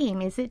Squid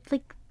Game? Is it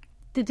like,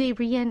 did they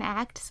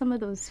reenact some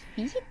of those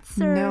feats?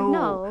 Or?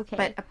 No. Okay.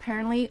 But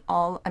apparently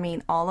all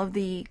of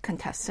the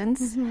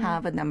contestants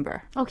have a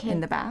number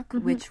in the back,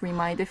 which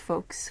reminded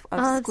folks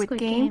of Squid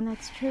Game.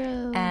 That's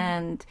true.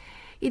 And,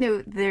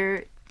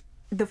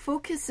 the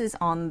focus is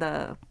on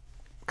the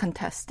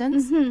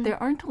contestants.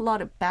 There aren't a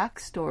lot of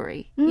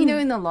backstory.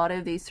 In a lot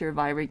of these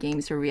Survivor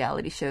games or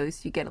reality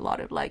shows, you get a lot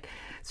of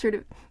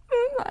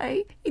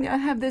I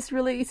have this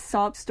really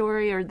sob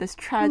story or this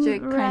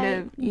tragic kind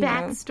of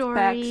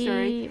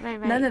backstory.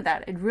 Right. None of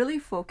that. It really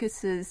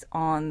focuses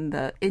on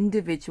the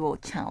individual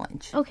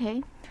challenge.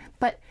 Okay.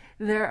 But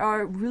there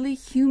are really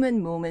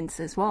human moments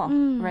as well,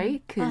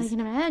 right? I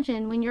can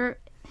imagine when you're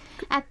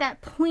at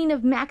that point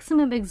of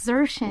maximum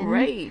exertion,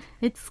 right?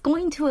 It's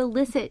going to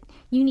elicit,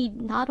 you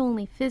need not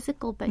only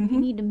physical, but you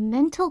need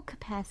mental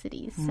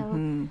capacities.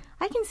 So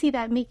I can see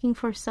that making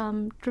for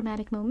some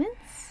dramatic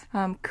moments.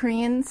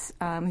 Koreans,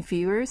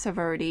 viewers have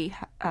already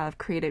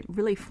created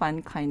really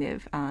fun kind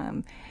of,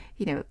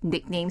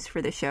 nicknames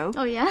for the show.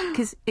 Oh, yeah?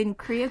 Because in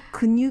Korea,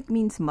 근육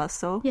means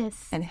muscle.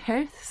 Yes. And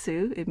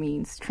헬스, it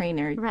means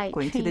trainer,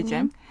 going to the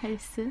gym.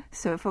 헬스.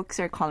 So folks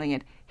are calling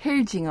it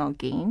헬징어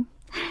game,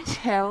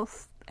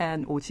 health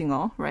and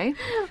오징어, right?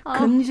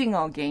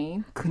 근징어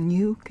game,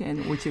 근육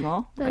and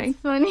오징어, right?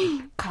 That's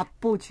funny.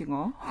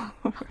 갑오징어.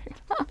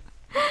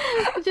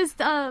 Just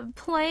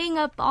playing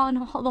up on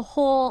the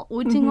whole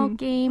오징어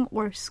game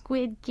or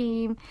squid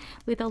game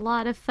with a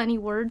lot of funny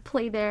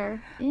wordplay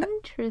there.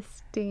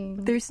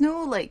 Interesting. There's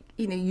no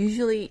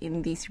usually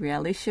in these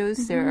reality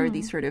shows there are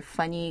these sort of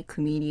funny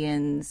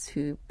comedians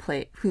who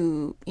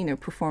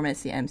perform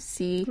as the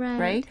MC,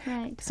 right?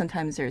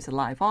 Sometimes there's a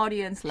live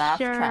audience, laugh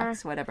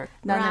tracks, whatever.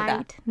 None of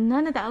that.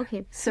 None of that.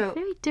 Okay. So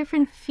very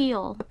different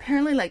feel.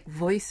 Apparently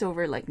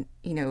voiceover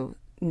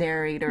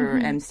narrator or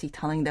MC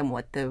telling them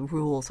what the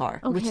rules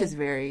are, which is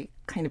very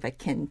kind of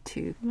akin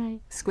to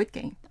Squid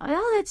Game.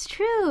 Oh, that's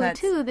true,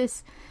 too.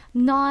 This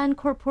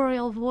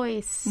non-corporeal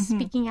voice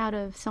speaking out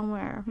of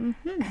somewhere.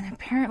 And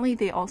apparently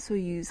they also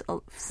use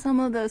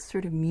some of the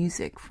sort of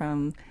music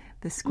from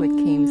the Squid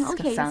Game's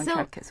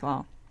soundtrack as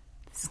well.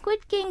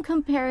 Squid Game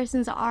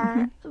comparisons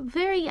are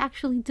very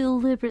actually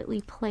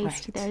deliberately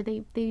placed there.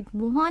 They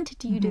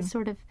wanted you to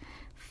sort of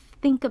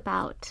think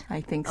about. I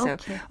think so.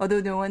 Okay. Although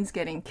no one's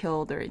getting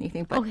killed or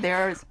anything, but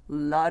there's a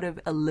lot of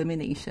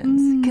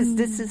eliminations because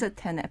this is a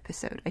 10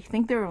 episode. I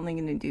think they're only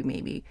going to do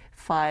maybe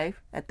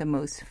 5 at the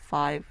most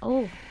 5.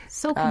 Oh,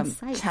 so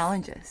concise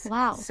challenges.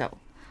 Wow. So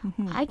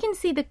I can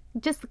see the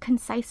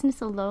conciseness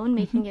alone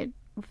making it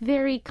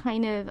very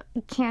kind of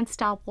can't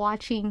stop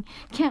watching,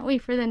 can't wait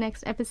for the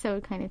next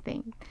episode kind of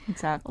thing.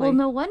 Exactly. Well,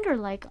 no wonder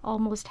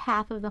almost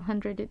half of the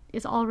 100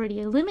 is already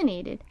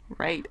eliminated.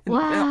 Right.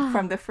 Wow.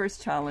 From the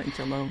first challenge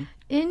alone.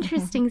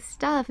 Interesting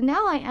stuff.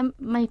 Now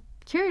my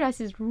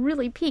curiosity is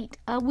really piqued.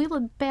 We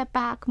will be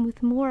back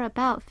with more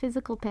about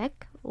Physical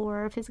Pick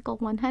or Physical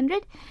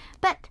 100.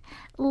 But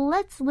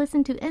let's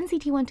listen to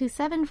NCT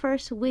 127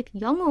 first with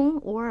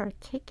Young-woong or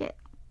Kick It.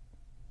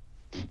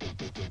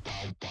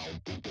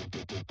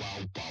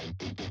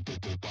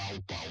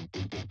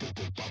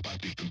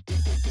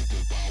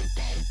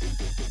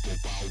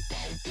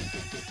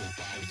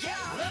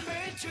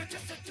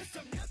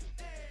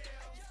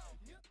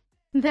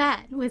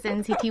 That was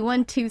NCT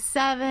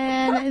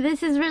 127.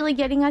 This is really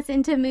getting us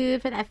into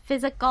mood for that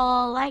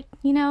physical,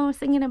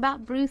 singing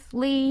about Bruce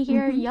Lee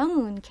here,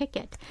 Young-woong, Kick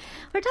It.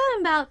 We're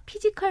talking about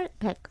Physical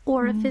Pick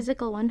or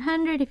Physical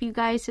 100. If you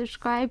guys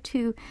subscribe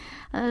to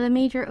the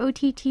major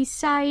OTT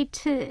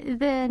site,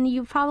 then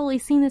you've probably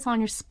seen this on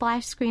your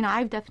splash screen.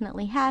 I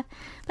definitely have.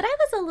 But I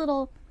was a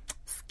little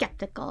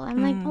skeptical.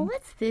 I'm like,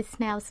 what's this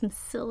now? Some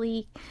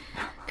silly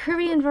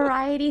Korean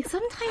variety.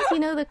 Sometimes,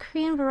 the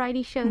Korean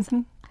variety shows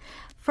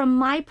from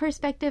my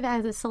perspective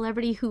as a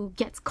celebrity who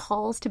gets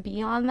calls to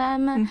be on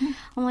them,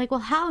 I'm like, well,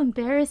 how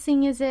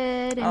embarrassing is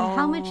it? And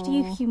how much do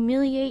you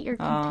humiliate your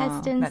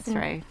contestants? That's and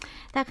right.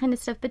 that kind of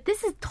stuff. But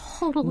this is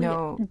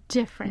totally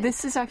different.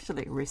 This is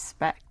actually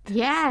respect.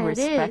 Yeah, it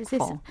is.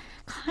 Respectful.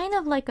 It's kind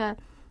of like a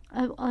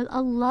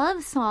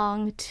love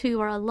song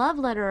to, or a love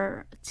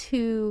letter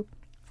to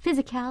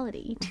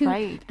physicality,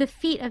 to the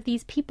feat of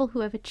these people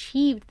who have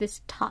achieved this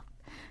top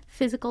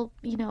physical,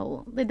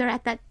 they're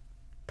at that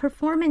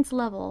performance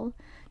level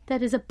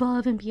that is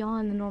above and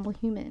beyond the normal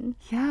human.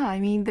 Yeah, I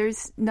mean,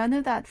 there's none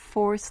of that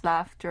forced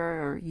laughter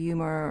or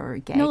humor or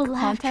gag No content.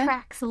 laugh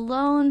tracks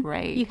alone.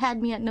 Right. You had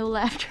me at no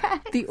laugh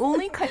tracks.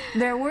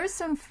 There were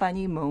some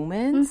funny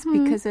moments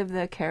because of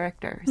the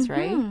characters,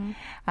 right?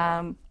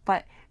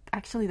 But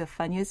actually the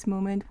funniest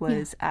moment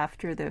was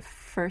after the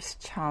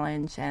first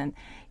challenge, and,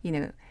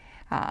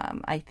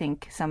 I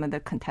think some of the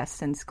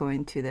contestants go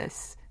into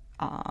this,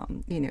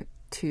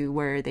 to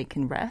where they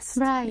can rest,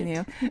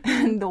 right?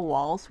 And the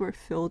walls were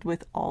filled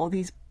with all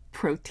these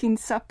protein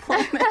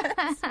supplements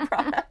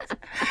products,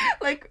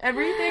 like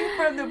everything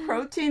from the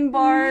protein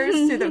bars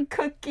to the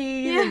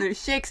cookies and the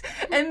shakes,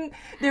 and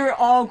they were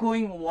all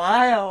going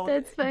wild.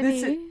 That's funny.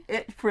 This is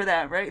it for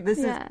them, right? This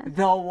is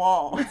the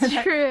wall.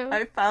 It's true.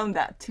 I found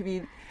that to be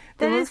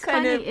that the most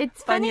kind of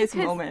funniest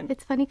funny moment.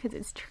 It's funny because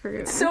it's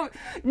true. So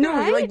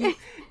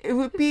it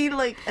would be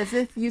like as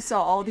if you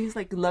saw all these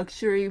like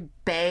luxury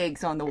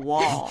bags on the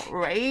wall,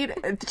 right?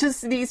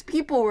 Just these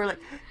people were like,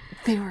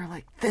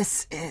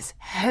 this is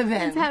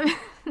heaven. It's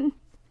heaven.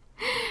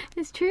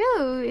 It's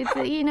true. It's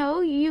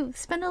you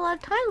spend a lot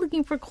of time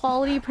looking for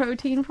quality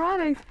protein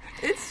products.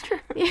 It's true.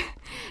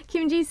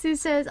 Kim Ji-soo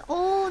says,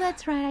 "Oh,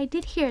 that's right. I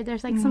did hear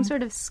there's like some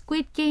sort of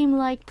Squid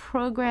Game-like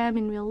program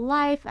in real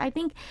life. I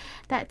think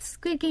that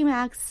Squid Game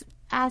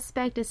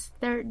aspect is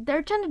they're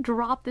trying to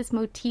drop this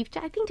motif.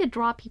 I think to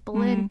draw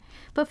people in.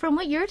 But from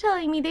what you're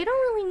telling me, they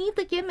don't really need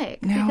the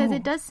gimmick because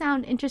it does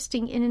sound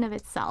interesting in and of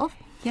itself."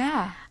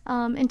 Yeah.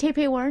 And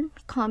Tae Warren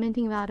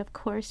commenting about, of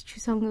course, Chu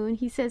Sung-hoon.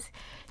 She says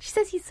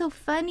he's so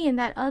funny in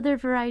that other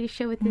variety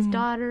show with his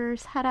daughter,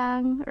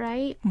 Sarang,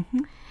 right?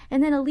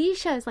 And then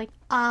Alicia is like,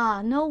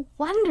 no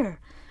wonder.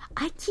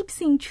 I keep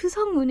seeing Chu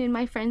Sung-hoon in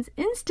my friend's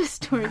Insta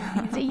stories.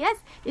 Yes,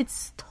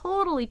 it's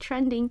totally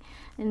trending,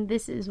 and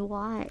this is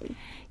why.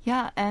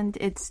 Yeah, and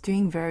it's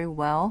doing very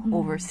well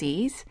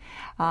overseas.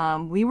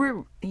 We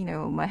were,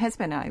 my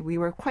husband and I, we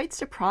were quite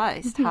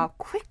surprised how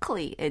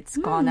quickly it's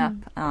gone up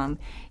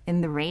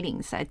in the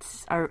ratings.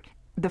 It's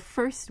the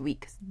first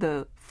week,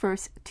 the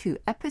first 2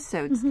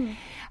 episodes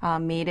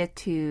made it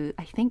to,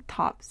 I think,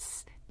 top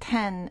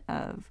 10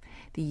 of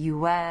the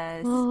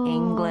U.S.,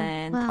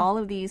 England, all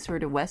of these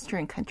sort of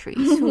Western countries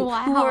who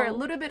are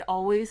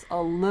always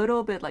a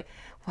little bit like,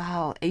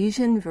 wow,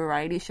 Asian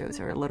variety shows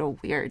are a little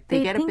weird.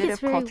 They get a bit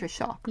of culture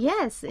shock.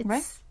 Yes,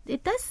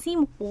 it does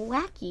seem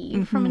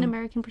wacky from an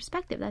American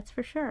perspective, that's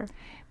for sure.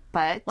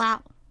 But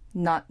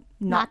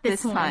not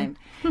this time.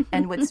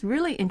 And what's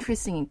really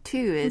interesting too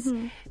is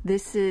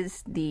this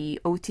is the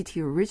OTT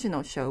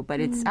original show,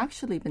 but it's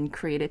actually been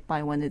created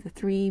by one of the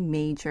 3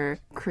 major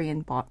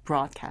Korean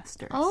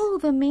broadcasters. Oh,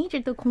 the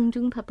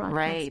Kongjungpa broadcasters.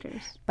 Right.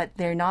 But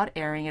they're not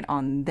airing it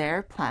on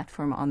their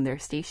platform, on their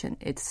station.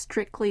 It's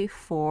strictly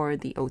for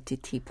the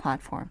OTT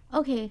platform.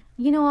 Okay.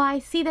 I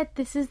see that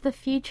this is the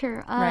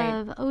future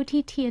of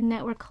OTT and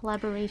network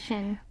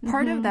collaboration.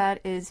 Part of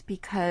that is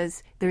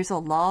because there's a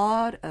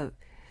lot of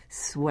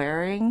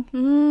swearing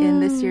in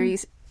the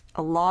series.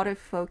 A lot of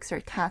folks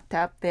are tattooed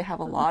up. They have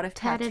a lot of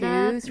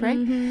tattoos,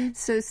 right?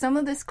 So some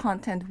of this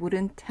content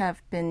wouldn't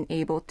have been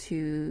able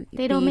to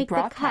they don't make the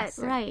cut,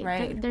 broadcasted,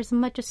 right? There's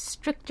much a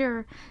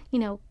stricter,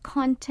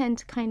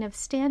 content kind of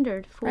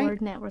standard for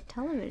network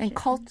television.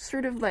 And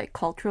sort of like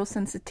cultural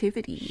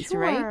sensitivities,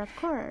 right? Sure, of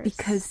course.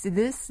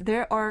 Because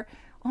there are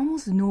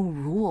almost no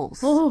rules.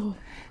 Oh.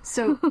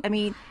 So, I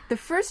mean, the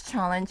first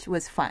challenge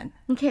was fun.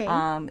 Okay.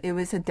 It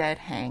was a dead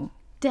hang.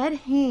 Dead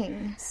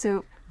hang.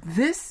 So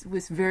this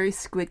was very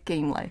Squid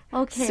Game-like.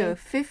 Okay. So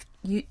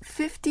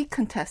 50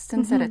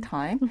 contestants at a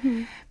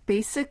time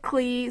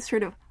basically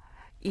sort of,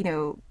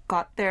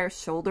 got their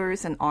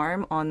shoulders and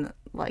arm on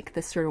like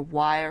this sort of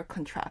wire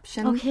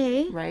contraption.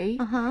 Okay. Right?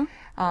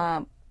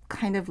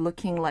 Kind of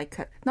looking like,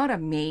 not a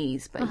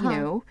maze, but,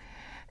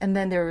 and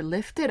then they were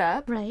lifted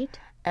up. Right.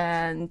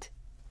 And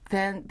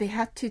then they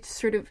had to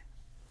sort of,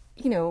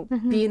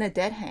 be in a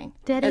dead hang.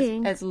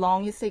 As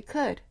long as they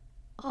could.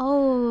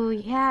 Oh,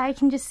 yeah, I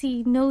can just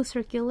see no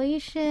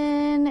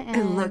circulation. And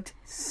it looked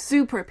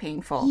super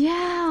painful.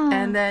 Yeah.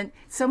 And then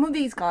some of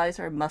these guys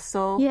are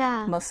muscle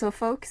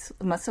folks,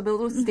 muscle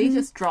builders. They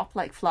just drop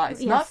like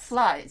flies. Yes. Not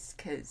flies,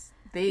 because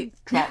they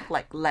drop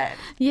like lead.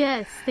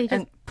 Yes, they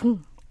just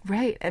boom.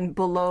 Right, and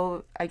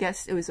below, I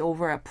guess it was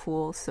over a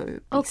pool, so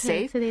it'd be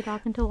safe. So they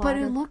drop into water. But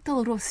it looked a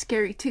little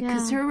scary, too,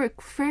 because they were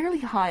fairly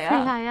high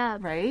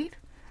up. Right?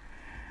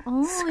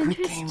 Oh, Squid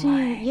interesting.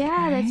 Game-like,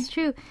 yeah, right? that's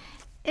true.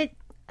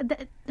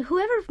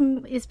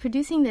 Whoever is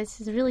producing this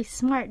is really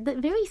smart. The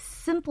very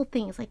simple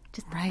things, like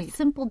just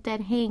simple dead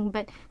hang,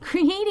 but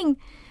creating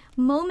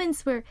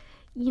moments where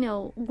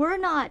we're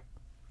not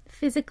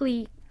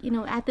physically,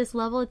 at this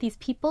level, at these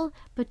people,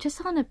 but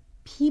just on a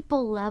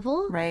people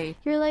level, right?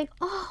 You're like,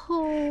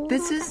 oh,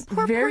 this is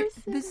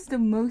the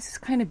most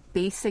kind of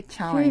basic very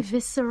challenge.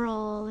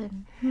 visceral,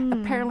 and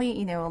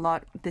apparently, a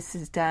lot. This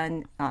is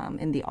done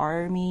in the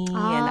army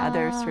and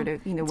other sort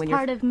of, when it's you're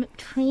part of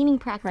training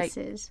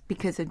practices, right,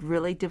 because it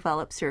really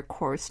develops your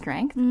core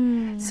strength.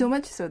 So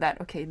much so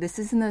that this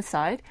is an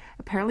aside.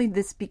 Apparently,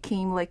 this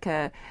became like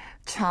a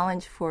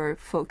challenge for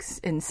folks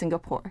in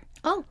Singapore.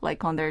 Oh,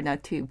 like on their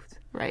tubes.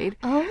 Right?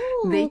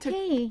 Oh, they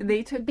okay.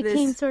 Took it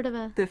became this, sort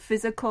of the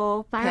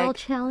physical viral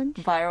challenge.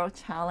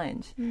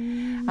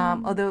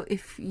 Although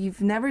if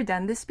you've never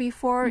done this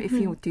before, if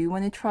you do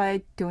want to try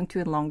it, don't do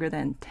it longer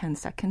than 10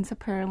 seconds,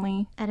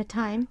 apparently. At a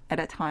time?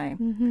 At a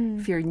time.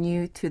 If you're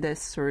new to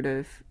this sort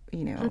of,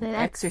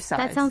 exercise.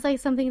 That sounds like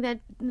something that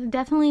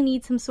definitely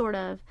needs some sort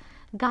of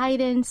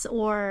guidance,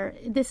 or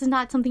this is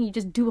not something you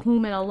just do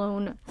home and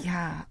alone.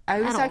 Yeah,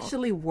 I was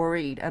actually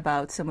worried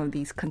about some of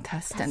these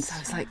contestants. I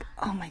was like,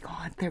 oh my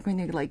God, they're going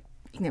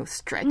to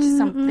stretch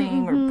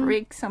something or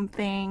break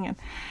something. And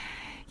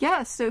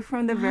yeah, so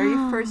from the very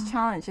first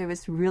challenge, it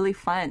was really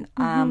fun.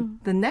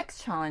 The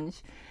next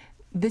challenge,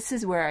 this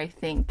is where I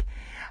think,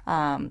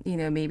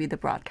 maybe the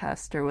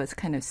broadcaster was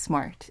kind of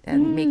smart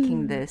in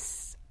making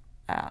this,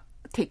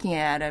 taking it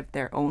out of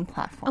their own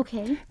platform.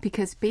 Okay.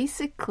 Because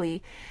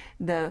basically,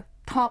 the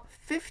top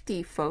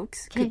 50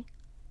 folks could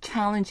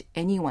challenge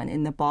anyone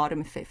in the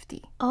bottom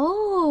 50.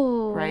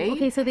 Oh. Right?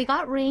 Okay, so they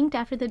got ranked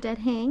after the dead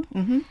hang.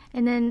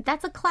 And then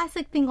that's a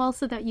classic thing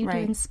also that you do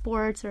in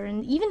sports or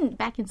even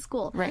back in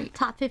school. Right.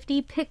 Top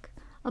 50, pick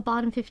a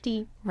bottom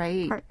 50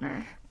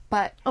 partner.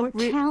 But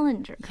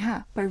challenger.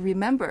 Yeah, but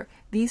remember,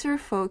 these are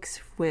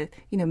folks with,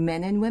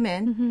 men and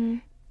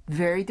women,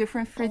 very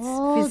different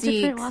All physiques.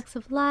 different walks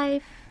of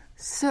life.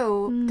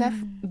 So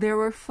there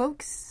were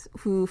folks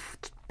who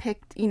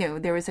picked,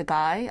 there was a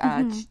guy,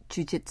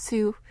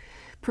 jiu-jitsu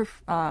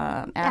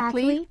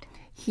athlete.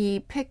 He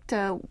picked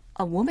a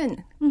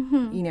woman,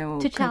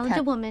 to challenge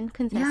a woman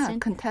contestant. Yeah,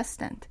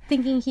 contestant.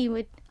 Thinking he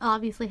would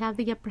obviously have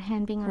the upper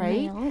hand being a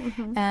male.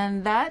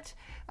 And that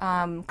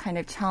kind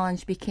of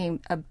challenge became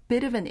a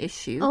bit of an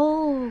issue.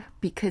 Oh.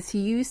 Because he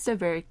used a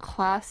very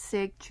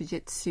classic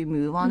jiu-jitsu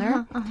move on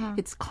her.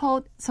 It's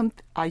called,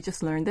 I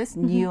just learned this,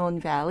 Neon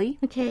Valley.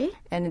 Okay.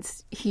 And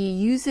he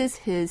uses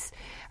his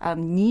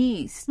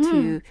knees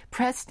to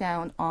press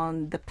down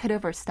on the pit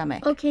of her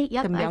stomach. Okay,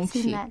 yep, the I've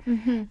seen that.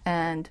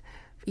 And,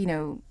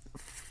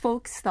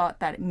 folks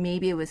thought that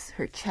maybe it was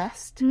her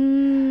chest,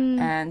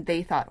 and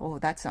they thought, oh,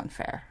 that's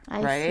unfair,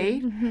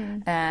 right?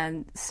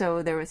 And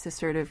so there was this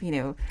sort of,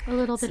 a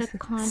little bit of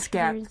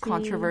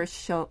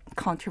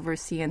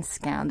controversy and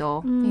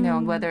scandal,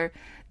 on whether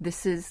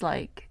this is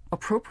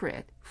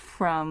appropriate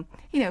from,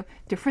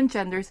 different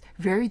genders,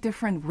 very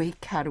different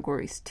weight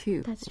categories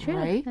too. That's true.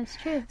 Right? That's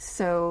true.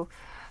 So,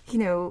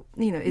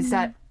 is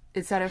that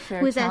a fair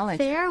challenge? Was that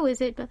fair? Was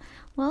it?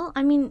 Well,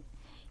 I mean,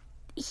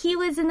 he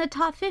was in the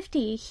top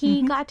 50.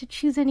 He got to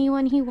choose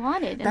anyone he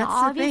wanted. And that's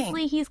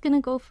obviously he's going to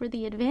go for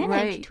the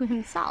advantage to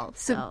himself.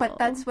 So, but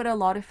that's what a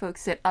lot of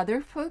folks said. Other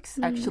folks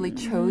actually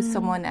chose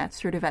someone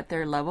at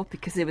their level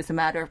because it was a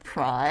matter of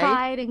pride.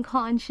 Pride and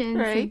conscience.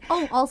 Right.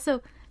 And, also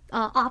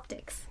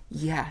optics.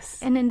 Yes.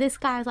 And then this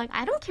guy was like,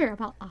 I don't care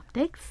about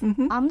optics.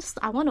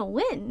 I want to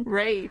win.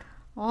 Right.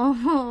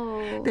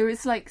 Oh. There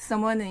was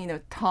someone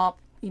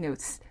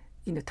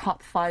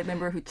top 5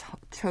 member who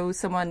chose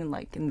someone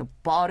in the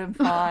bottom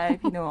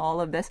 5,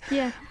 all of this.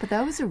 Yeah. But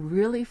that was a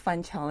really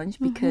fun challenge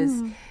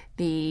because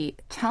the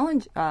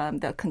challenge,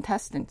 the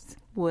contestant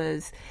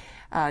was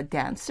a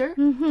dancer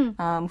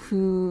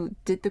who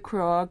did the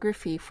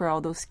choreography for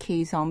all those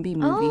K-zombie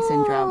movies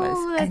and dramas.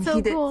 That's and so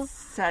he did cool.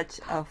 such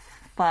a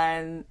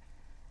fun,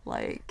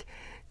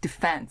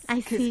 defense. I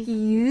Because see. he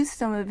used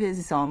some of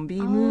his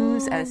zombie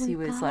moves as he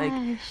was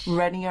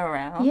running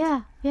around.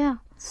 Yeah, yeah.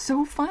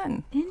 So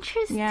fun.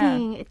 Interesting. Yeah.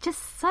 It's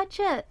just such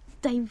a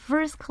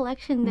diverse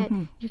collection that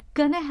you're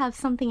going to have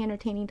something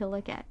entertaining to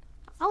look at.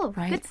 Oh,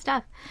 good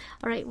stuff.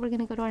 All right, we're going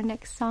to go to our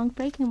next song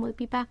break and we'll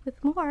be back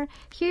with more.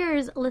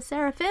 Here's Le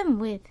Seraphim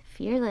with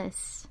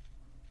Fearless.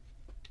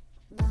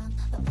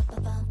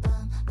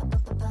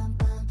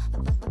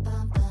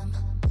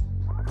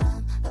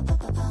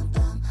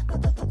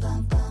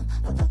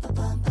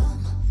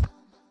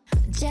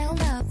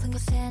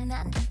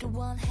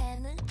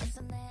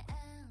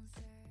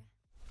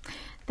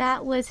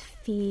 That was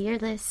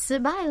Fearless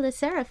by Le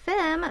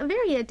Seraphim. A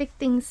very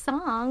addicting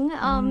song.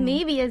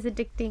 Maybe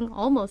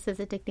almost as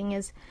addicting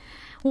as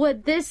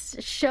what this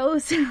show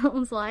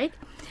sounds like.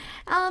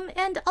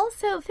 And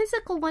also,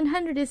 Physical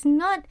 100 is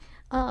not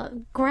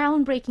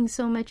groundbreaking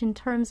so much in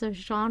terms of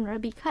genre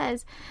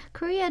because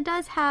Korea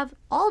does have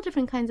all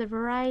different kinds of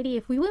variety.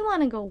 If we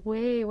want to go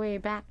way, way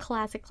back,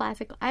 classic,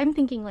 I'm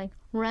thinking like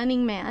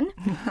Running Man,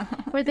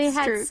 where they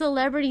had true.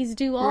 celebrities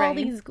do all Right.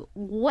 these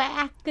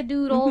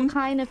whack-a-doodle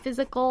kind of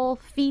physical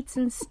feats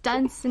and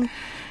stunts and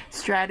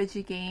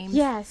Strategy games.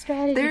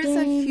 strategy There's games.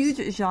 a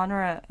huge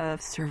genre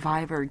of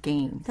survivor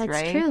games, That's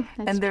right? true.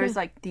 That's and there's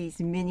true. like these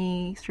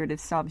mini sort of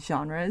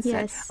subgenres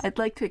Yes. that I'd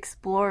like to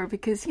explore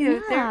because, you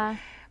know, Yeah.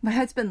 my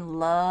husband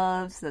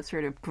loves the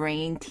sort of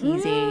brain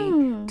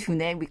teasing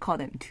tune. We call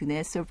them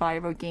tune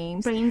survivor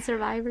games. Brain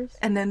survivors.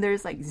 And then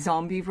there's like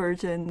zombie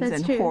versions That's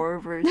and true. horror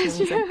versions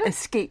and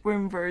escape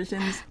room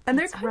versions. And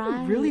they're That's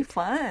kind of really right.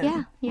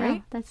 fun. Yeah,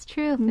 Right? that's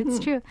true. It's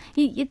true.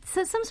 It's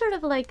some sort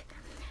of like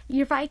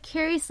you're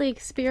vicariously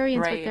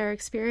experience what Right. they're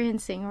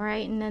experiencing,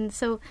 right? And then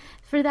so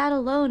for that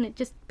alone, it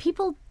just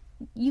people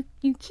you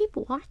keep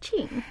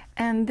watching.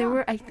 And they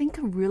were, I think,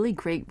 a really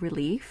great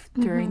relief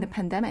during the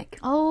pandemic.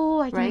 Oh,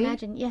 I can Right?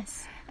 imagine.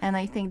 Yes. And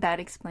I think that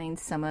explains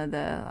some of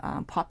the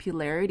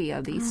popularity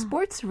of these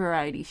sports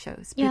variety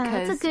shows. Yeah,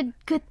 because that's a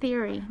good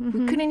theory.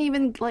 we couldn't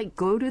even like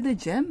go to the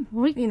gym.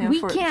 We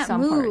for can't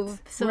some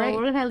move, parts. so Right.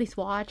 we're gonna at least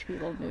watch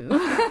people move.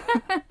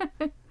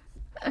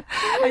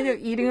 I know,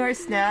 eating our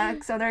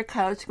snacks on our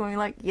couch, going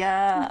like,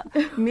 yeah,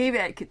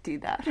 maybe I could do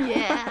that.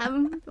 Yeah,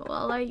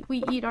 well,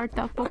 we eat our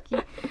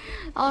tteokbokki.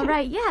 All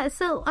right, yeah.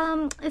 So,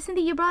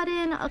 Cindy, you brought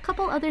in a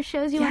couple other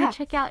shows you Yeah. want to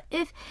check out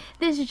if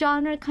this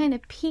genre kind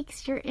of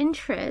piques your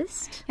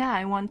interest. Yeah,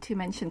 I want to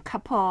mention a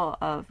couple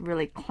of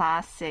really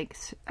classic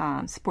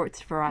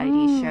sports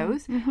variety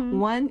shows.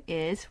 One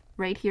is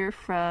right here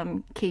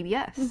from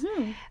KBS.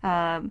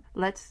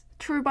 Let's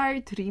출발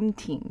Dream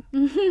Team.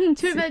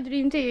 출발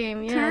Dream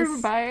Team. Yes.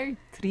 출발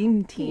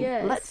Dream Team.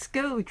 Yes. Let's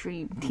go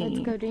Dream Team.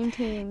 Let's go Dream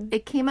Team.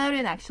 It came out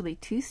in actually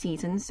 2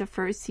 seasons. The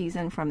first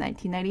season from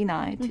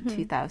 1999 to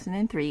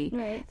 2003.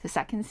 Right. The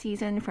second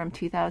season from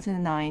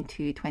 2009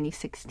 to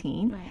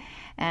 2016. Right.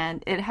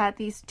 And it had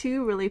these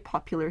 2 really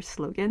popular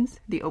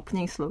slogans. The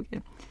opening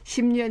slogan,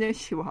 10년의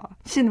신화,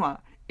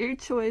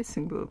 1초의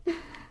승부.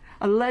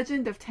 A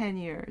legend of 10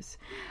 years.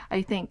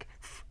 I think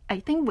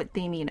what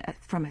they mean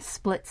from a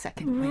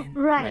split-second win.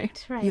 Right.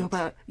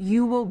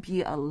 You will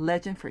be a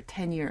legend for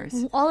 10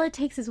 years. All it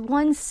takes is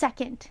 1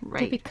 second to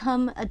Right.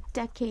 become a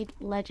decade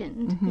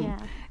legend. Yeah.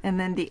 And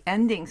then the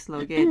ending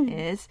slogan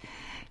is,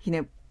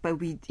 but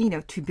we,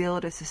 to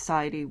build a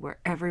society where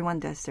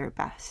everyone does their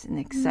best and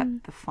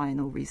accept the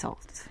final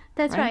results.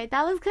 That's right.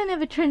 That was kind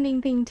of a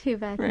trending thing too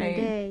back in Right.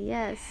 the day.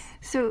 Yes.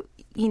 So,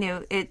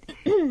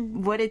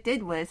 what it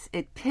did was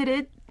it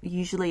pitted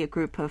usually a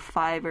group of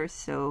 5 or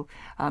so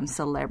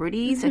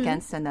celebrities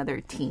against another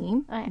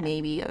team, Oh, yeah.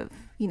 maybe of,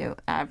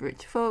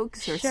 average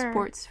folks or Sure.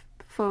 sports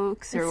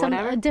folks or Some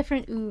whatever. a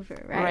different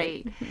oeuvre,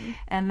 right?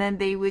 And then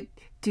they would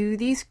do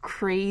these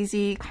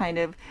crazy kind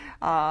of,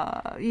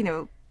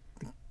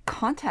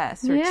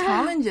 contests or Yeah.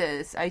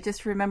 challenges. I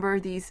just remember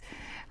these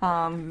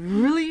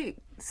really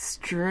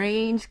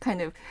strange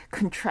kind of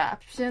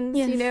contraptions,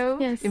 Yes,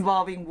 yes.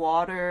 involving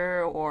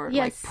water or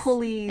like Yes.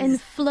 pulleys And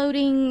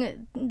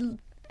floating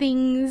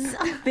things.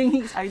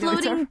 things. I know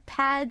it's Floating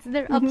pads,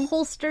 they're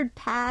upholstered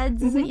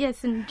pads,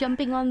 yes, and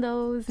jumping on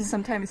those. And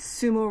sometimes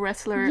sumo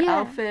wrestler Yeah,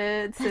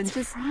 outfits and that's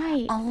just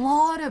right. a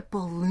lot of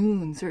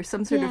balloons or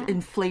some sort of Yeah.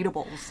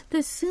 inflatables. The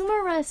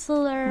sumo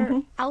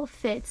wrestler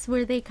outfits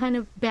where they kind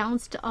of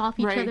bounced off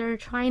each Right. other,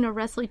 trying to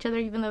wrestle each other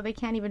even though they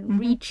can't even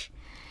reach.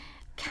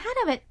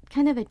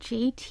 Kind of a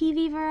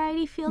JTV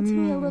variety feel to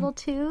me a little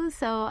too.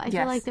 So I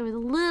feel Yes. like there was a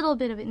little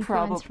bit of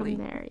influence Probably.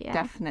 from there. Yeah.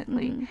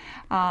 Definitely.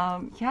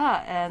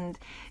 And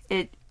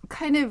it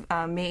kind of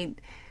made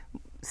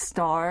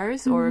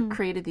stars or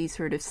created these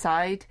sort of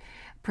side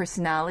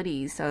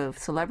personalities of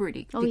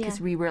celebrity because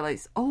yeah. we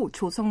realized,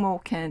 Cho Sung-mo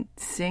can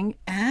sing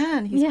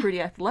and he's Yeah.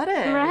 pretty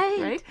athletic.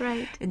 Right.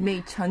 It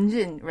made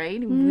Chunjin, right?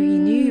 We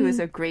knew he was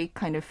a great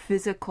kind of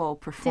physical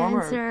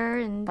performer. Dancer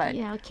and but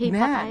K-pop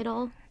man,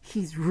 idol.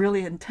 He's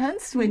really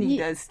intense when he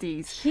does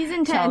these He's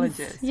intense.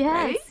 challenges.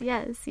 Yes,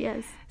 right?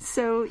 yes.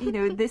 So,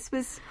 this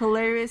was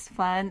hilarious,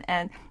 fun,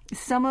 and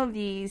some of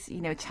these,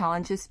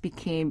 challenges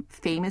became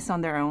famous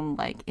on their own,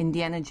 like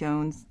Indiana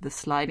Jones, the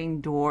sliding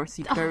door.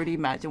 So you can already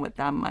imagine what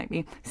that might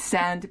mean.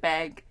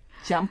 Sandbag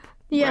jump,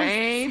 Yes.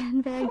 right?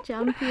 Sandbag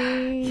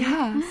jumping.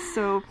 Yeah.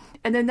 So,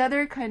 and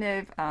another kind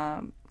of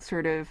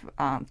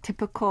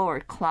typical or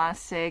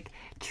classic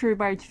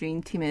출발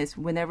Dream Team is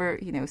whenever,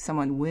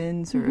 someone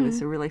wins or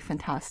there's a really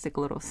fantastic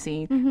little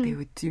scene, they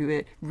would do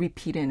it,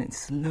 repeat it in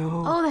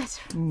slow Oh, that's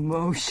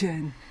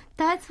motion.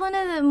 That's one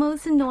of the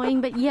most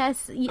annoying, but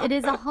yes, it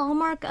is a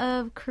hallmark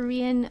of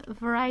Korean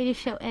variety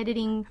show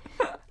editing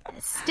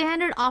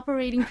standard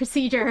operating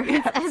procedure,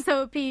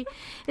 SOP,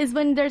 is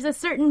when there's a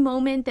certain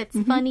moment that's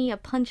funny, a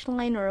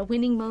punchline or a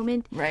winning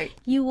moment. Right.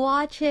 You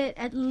watch it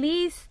at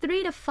least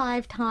 3 to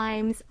 5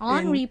 times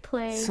on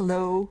replay.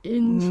 Slow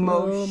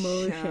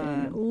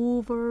motion.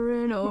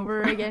 Over and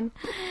over again.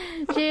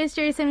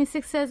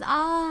 JSJ76 says,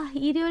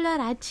 일요일날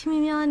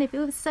아침이면, if it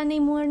was Sunday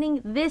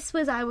morning, this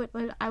was what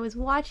I was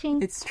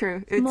watching. It's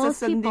true. It's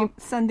Most a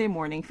Sunday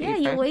morning fever.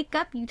 Yeah, you wake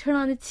up, you turn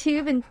on the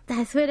tube, and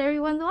that's what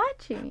everyone's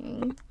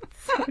watching.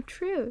 So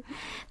true.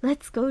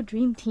 Let's go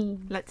Dream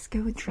Team. Let's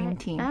go Dream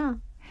Team. Yeah.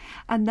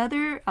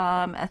 Another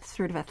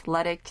sort of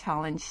athletic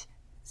challenge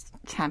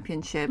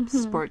championship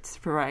sports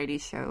variety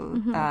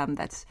show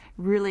that's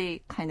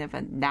really kind of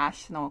a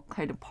national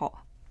kind of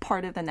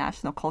part of the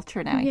national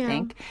culture now, I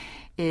think,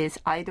 is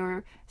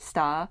Idol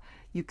Star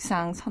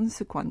육상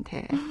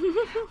선수권대,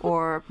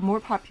 or more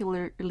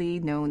popularly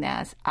known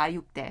as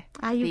아육대,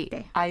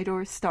 the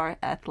Idol Star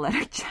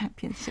Athletic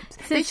Championships.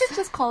 They should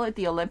just call it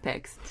the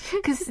Olympics,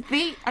 because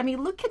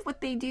look at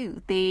what they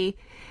do.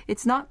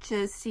 It's not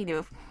just,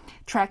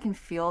 track and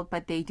field,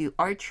 but they do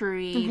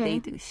archery, they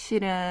do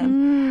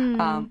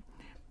shirim,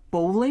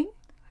 bowling.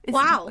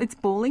 It's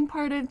bowling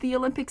part of the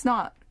Olympics?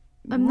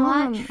 I'm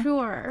not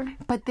sure.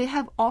 But they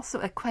have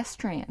also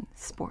equestrian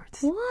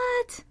sports.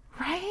 What?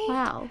 Right?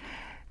 Wow.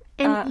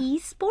 And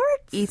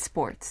esports?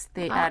 Esports.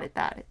 They added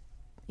that.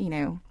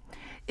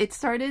 It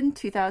started in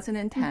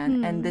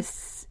 2010, and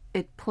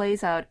it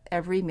plays out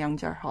every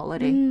명절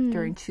holiday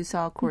during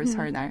Chuseok or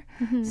설날.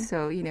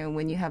 So,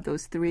 when you have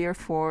those 3 or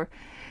 4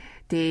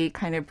 day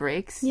kind of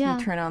breaks, you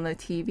turn on the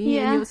TV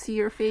and you'll see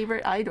your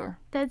favorite idol.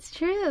 That's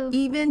true.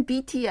 Even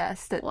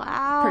BTS that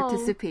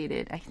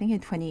participated, I think in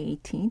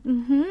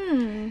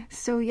 2018.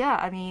 So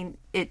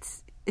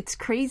it's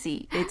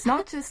crazy. It's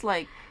not just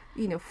like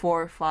 4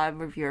 or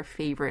 5 of your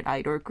favorite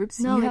idol groups.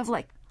 No, you have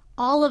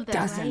all of them,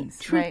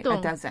 dozens, right?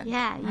 A dozen.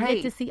 Yeah, you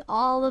get to see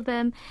all of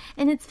them.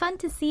 And it's fun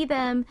to see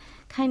them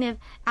kind of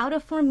out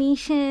of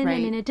formation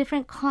and in a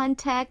different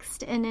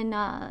context and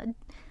in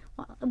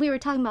we were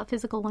talking about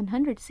Physical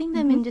 100, seeing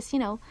them in just,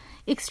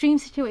 extreme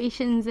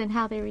situations and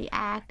how they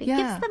react. It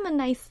gives them a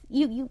nice,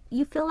 you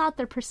fill out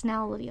their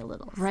personality a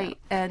little. Right. So.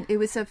 And it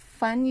was a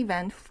fun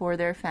event for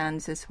their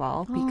fans as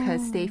well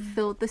because they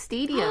filled the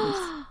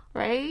stadiums,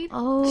 right?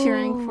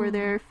 Cheering for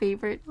their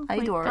favorite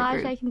idol. Oh my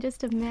gosh, I can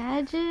just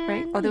imagine.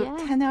 Right? Although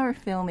 10-hour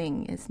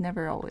filming is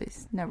never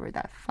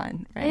that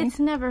fun, right? It's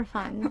never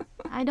fun.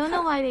 I don't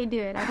know why they do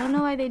it. I don't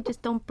know why they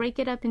just don't break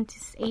it up into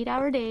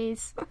 8-hour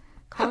days.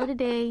 Call it a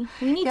day.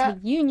 We need to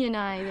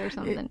unionize or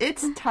something.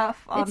 It's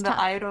tough on the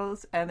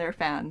idols and their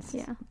fans.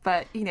 Yeah.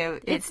 But,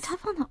 it's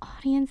tough on the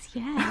audience,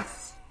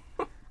 yes.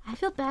 I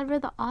feel bad for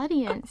the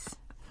audience.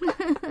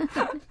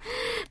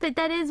 But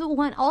that is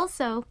one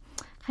also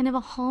kind of a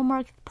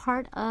hallmark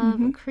part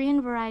of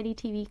Korean variety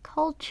TV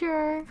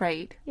culture.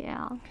 Right.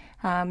 Yeah.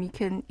 You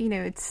can,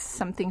 it's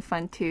something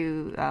fun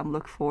to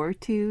look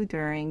forward to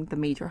during the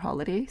major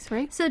holidays,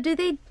 right? So do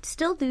they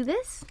still do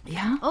this?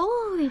 Yeah.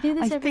 Oh, they do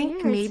this every year.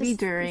 I think maybe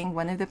during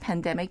one of the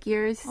pandemic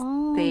years,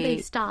 they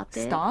stopped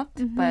it.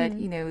 But,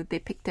 they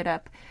picked it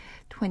up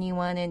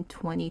 21 and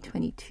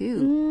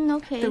 2022.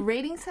 Okay. The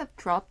ratings have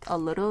dropped a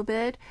little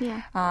bit,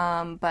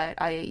 but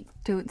I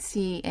don't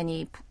see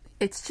any...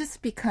 It's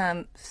just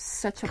become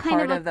such a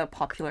part of the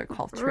popular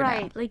culture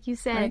right, now. Like you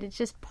said, it's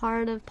just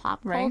part of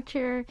pop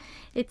culture.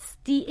 It's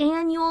the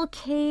annual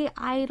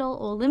K-Idol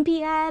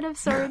Olympiad of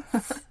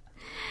sorts.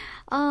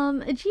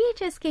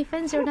 GHSK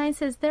Fan09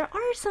 says there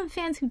are some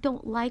fans who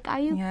don't like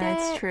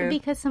Ayukdae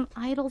because some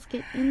idols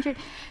get injured.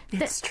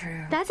 It's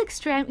true. That's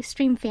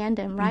extreme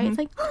fandom, right? It's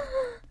like,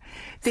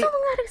 someone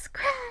got a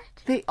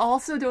scratch. They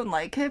also don't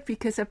like it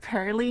because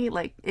apparently,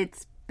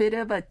 it's bit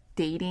of a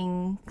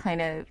dating kind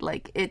of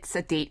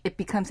it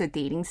becomes a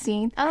dating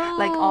scene.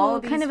 All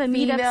these kind of a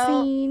meetup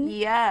scene.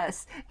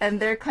 Yes, and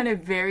they're kind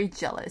of very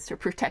jealous or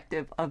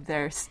protective of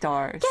their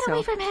stars. Get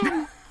away from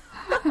him!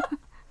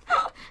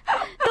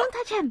 Don't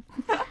touch him.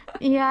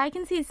 Yeah, I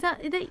can see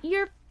that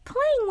you're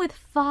playing with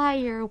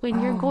fire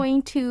when you're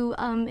going to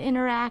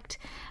interact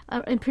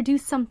and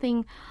produce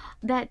something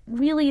that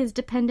really is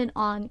dependent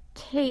on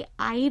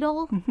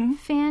K-Idol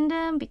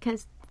fandom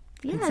because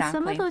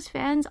some of those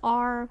fans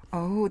are...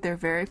 Oh, they're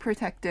very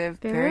protective,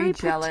 very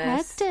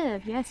jealous.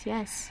 Protective,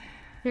 yes.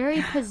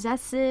 Very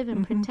possessive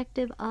and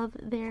protective of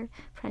their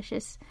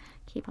precious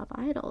K-pop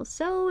idols.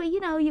 So,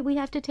 we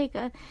have to take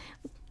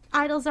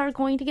idols are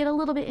going to get a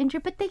little bit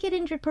injured, but they get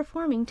injured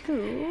performing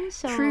too.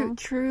 So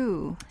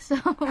True. So,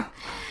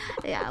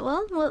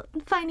 well,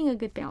 finding a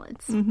good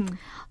balance.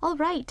 All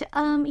right.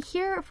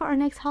 Here for our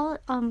next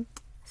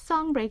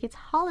song break, it's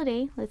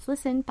Holiday. Let's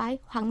listen by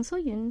Hwang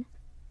So-yoon.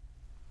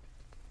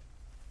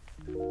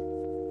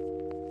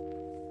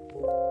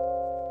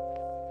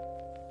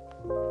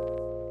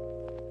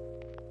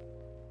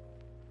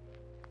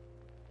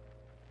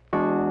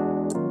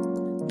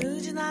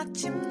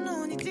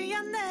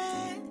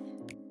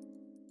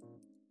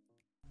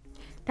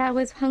 That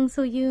was Hwang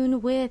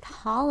So-yoon with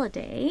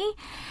Holiday.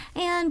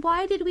 And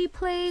why did we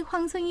play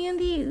Hwang So-yoon,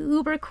 the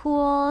uber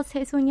cool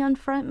새소년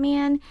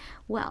frontman?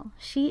 Well,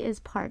 she is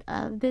part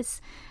of this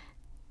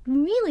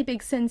really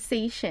big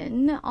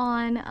sensation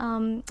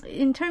on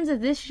in terms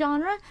of this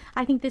genre.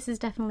 I think this is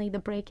definitely the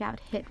breakout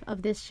hit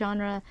of this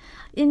genre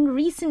in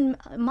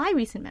my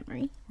recent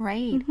memory.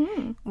 Right.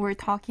 We're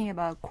talking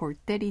about 골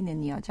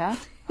때리는 여자.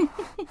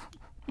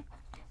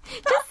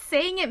 Just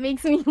saying it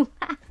makes me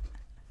laugh.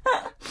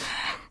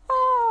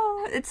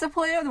 Oh, it's a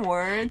play on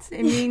words.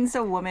 It means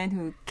a woman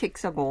who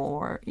kicks a goal,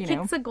 or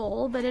Kicks a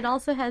goal, but it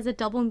also has a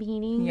double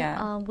meaning.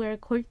 Yeah. Where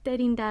골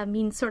때린다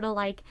means sort of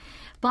like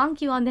bonk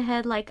you on the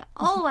head, like,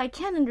 oh, I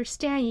can't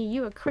understand you.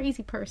 You're a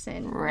crazy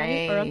person,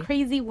 right? Or a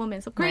crazy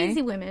woman. So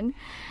crazy women.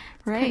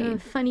 It's Right. kind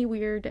of funny,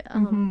 weird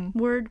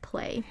word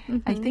play.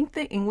 I think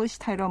the English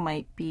title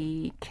might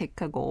be Kick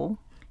a Goal.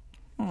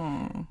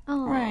 Oh,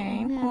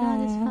 Right. yeah, that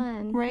is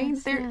fun. Right?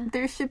 That's-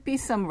 There should be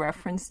some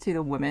reference to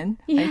the women,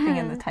 I think,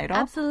 in the title.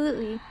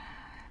 Absolutely.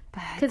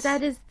 Because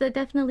that is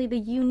definitely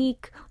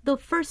the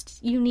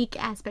first unique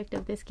aspect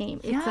of this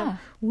game. It's Yeah. a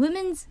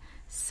women's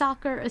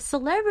soccer, a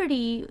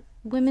celebrity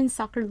women's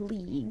soccer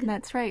league.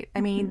 That's right.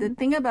 I mean, the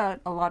thing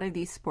about a lot of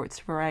these sports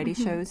variety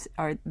shows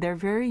are they're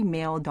very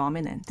male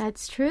dominant.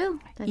 That's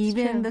true. That's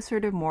Even true. the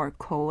sort of more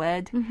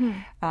co-ed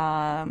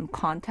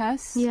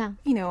contests, Yeah.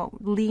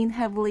 lean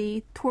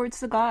heavily towards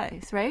the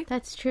guys, right?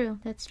 That's true.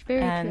 That's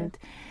very And,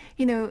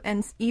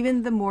 and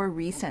even the more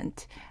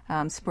recent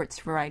sports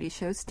variety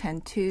shows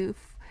tend to,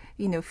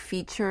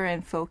 feature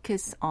and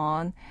focus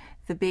on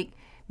the big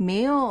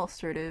male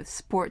sort of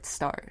sports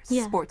stars,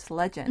 Yeah. sports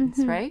legends,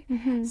 right?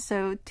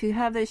 So to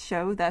have a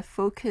show that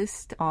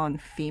focused on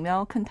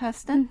female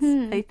contestants,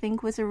 I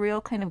think was a real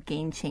kind of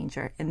game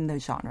changer in the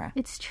genre.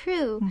 It's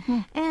true.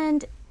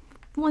 And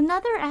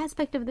another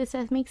aspect of this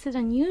that makes it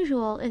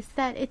unusual is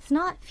that it's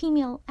not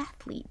female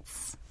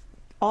athletes.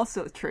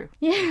 Also true,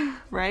 Yeah.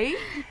 right?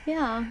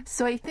 Yeah.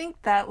 So I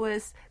think that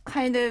was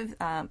kind of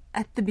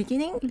at the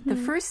beginning, the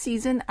first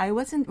season, I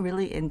wasn't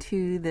really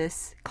into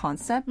this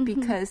concept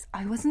because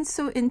I wasn't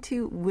so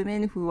into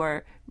women who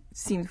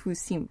seem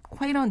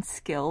quite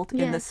unskilled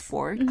in the Yes.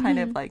 sport, kind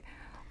of like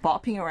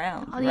bopping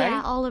around, right?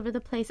 Yeah, all over the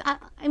place.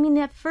 I mean,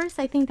 at first,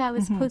 I think that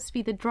was supposed to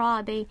be the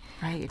draw. They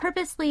Right.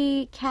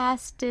 purposely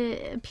cast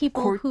people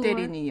골 who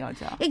때리는 were...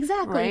 여자.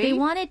 Exactly. They Right?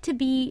 wanted to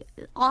be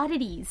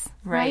oddities,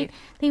 right? Right.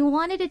 They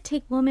wanted to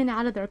take women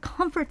out of their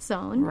comfort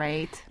zone.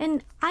 Right. And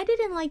I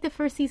didn't like the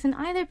first season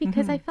either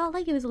because I felt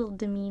like it was a little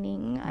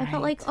demeaning. I felt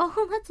like, oh,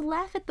 let's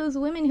laugh at those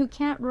women who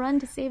can't run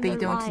to save They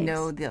their lives. don't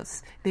know this.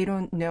 They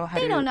don't know how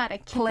They to don't know how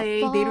to kick a play.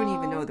 They don't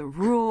even ball. know the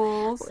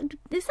rules.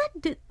 Is that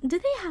do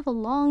they have a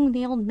long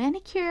nailed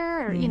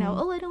manicure or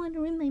oh, I don't want to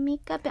ruin my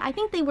makeup? I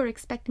think they were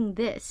expecting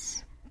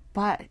this.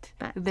 But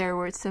there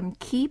were some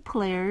key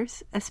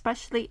players,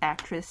 especially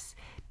actress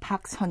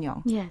Park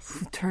Sun-young, Yes.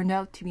 who turned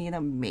out to be an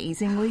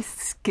amazingly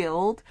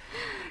skilled,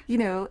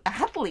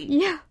 athlete.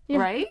 Yeah.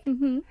 Right?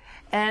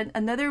 And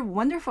another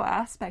wonderful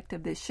aspect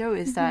of this show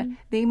is that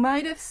they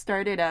might have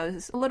started out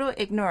as a little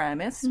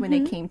ignoramus when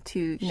it came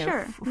to,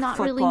 Sure. Not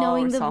football really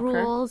knowing or the soccer.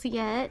 rules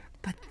yet.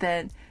 But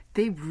then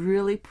they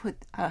really put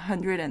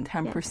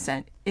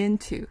 110%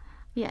 into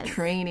Yes.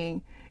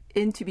 training,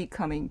 into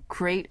becoming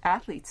great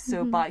athletes.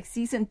 So by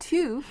season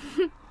 2,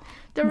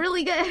 They're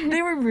really good.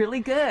 they were really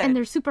good. And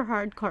they're super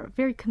hardcore,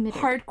 very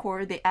committed.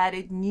 Hardcore. They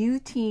added new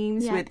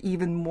teams Yeah. with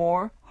even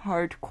more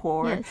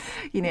hardcore,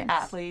 Yes.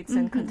 athletes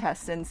and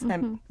contestants.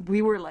 And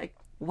we were like,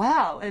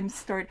 wow. And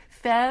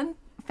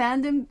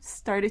fandom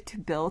started to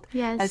build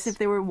Yes. as if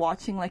they were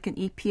watching like an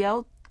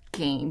EPL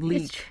game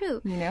league. It's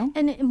true.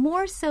 And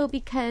more so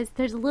because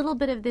there's a little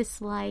bit of this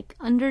like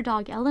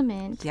underdog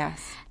element. yes.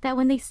 That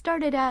when they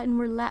started out and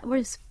we're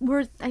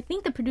I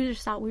think the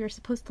producers thought we were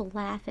supposed to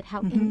laugh at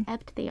how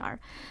inept they are.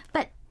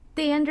 But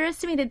they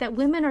underestimated that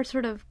women are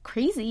sort of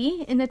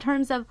crazy in the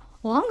terms of,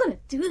 well, I'm going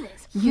to do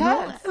this.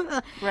 Yes,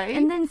 right.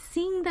 And then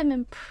seeing them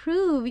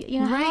improve,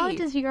 how Right.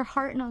 does your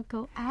heart not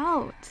go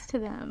out to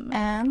them?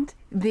 And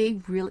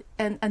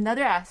and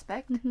another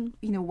aspect,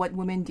 what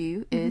women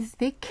do is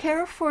they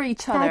care for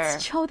each other.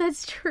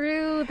 That's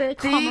true. The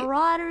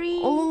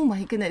camaraderie. Oh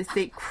my goodness.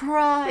 They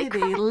cry,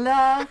 they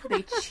laugh,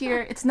 they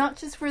cheer. It's not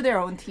just for their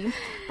own team,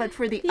 but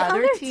for the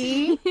other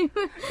team.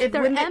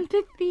 Their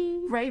empathy.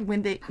 Right.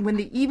 When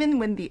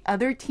the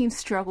other team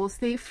struggles,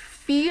 they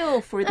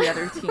feel for the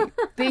other team.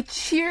 They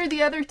cheer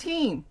the other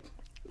team.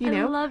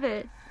 I love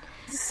it.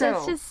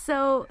 So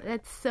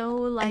That's so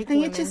like I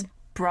think women. it just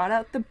brought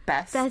out the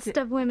best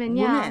of women,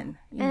 yeah.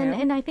 women,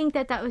 And I think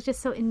that was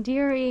just so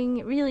endearing.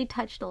 It really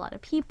touched a lot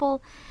of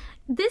people.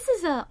 This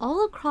is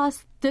all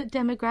across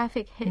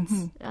demographic hits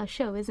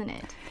show, isn't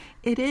it?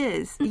 It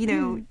is.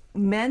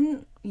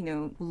 Men,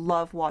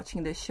 love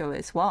watching this show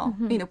as well.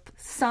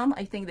 Some,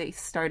 I think they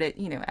started,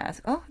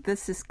 as, oh,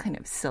 this is kind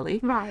of silly.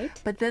 Right.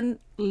 But then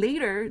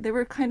later, they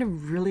were kind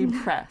of really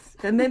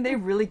impressed. And then they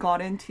really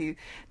got into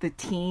the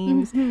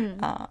teams,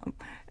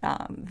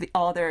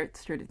 all their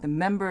sort of the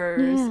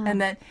members. Yeah.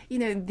 And then,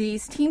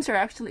 these teams are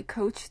actually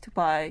coached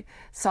by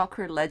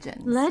soccer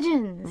legends.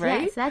 Legends,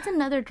 right? yes. That's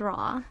another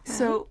draw. Right?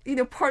 So,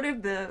 part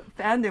of the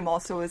fandom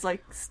also is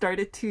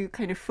started to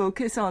kind of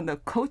focus on the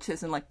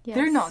coaches and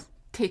they're not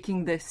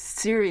taking this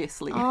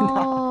seriously.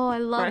 Oh, I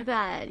love right?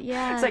 that.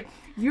 Yeah. It's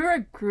you're a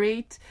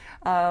great,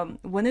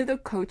 one of the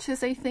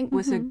coaches, I think,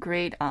 was a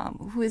great,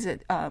 who is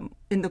it,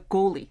 in the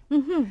goalie.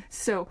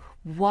 So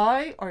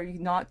why are you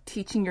not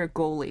teaching your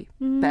goalie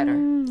better?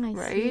 I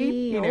right?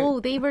 see.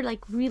 They were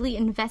really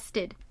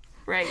invested.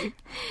 Right.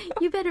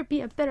 You better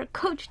be a better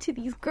coach to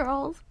these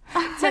girls.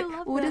 It's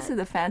what is it,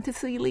 the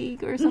Fantasy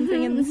League or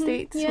something in the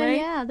States, right?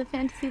 Yeah, the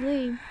Fantasy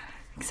League.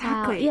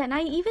 Exactly. Wow. Yeah,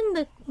 and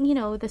even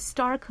the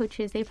star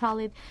coaches,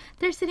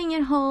 they're sitting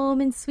at home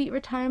in sweet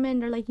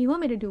retirement. They're like, you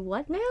want me to do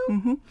what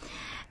now?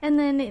 And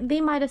then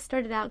they might have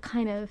started out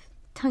kind of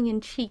tongue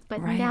in cheek,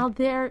 but now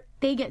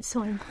they get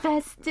so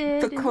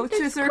invested. The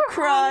coaches are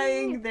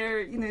crying.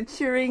 They're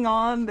cheering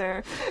on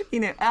their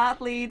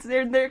athletes.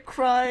 They're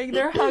crying.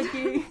 They're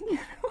hugging.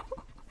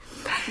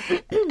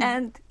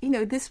 And,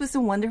 this was a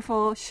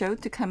wonderful show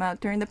to come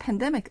out during the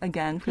pandemic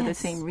again for the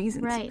same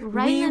reasons. Right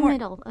in the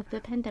middle of the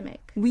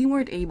pandemic. We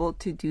weren't able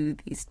to do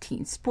these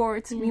team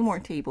sports. Yes. We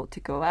weren't able to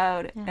go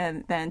out. Yeah.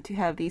 And then to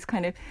have these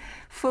kind of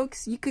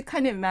folks, you could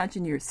kind of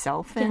imagine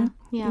yourself in.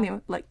 Yeah.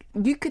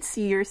 You could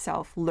see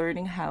yourself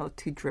learning how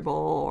to dribble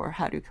or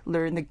how to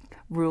learn the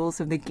rules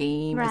of the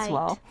game as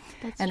well.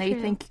 That's and true.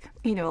 I think,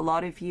 a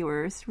lot of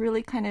viewers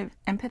really kind of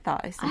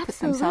empathize and put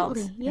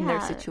themselves in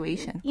their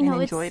situation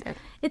and enjoyed it.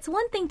 It's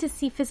one thing to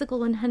see Physical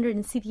 100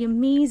 and see the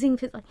amazing,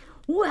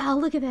 wow,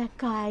 look at that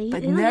guy.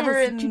 But never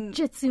in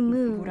jiu-jitsu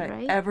move, would I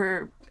right?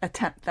 ever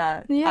attempt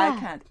that. Yeah. I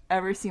can't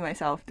ever see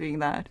myself doing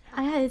that.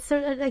 It's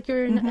sort of like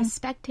you're in a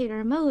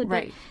spectator mode.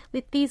 Right.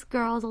 With these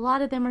girls, a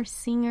lot of them are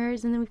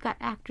singers, and then we've got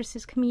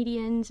actresses,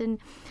 comedians, and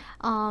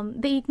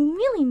they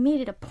really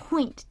made it a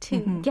point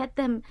to get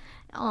them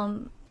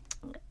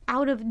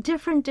out of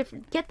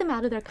get them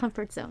out of their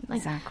comfort zone.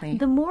 Exactly.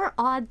 The more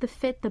odd the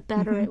fit, the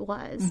better it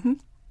was.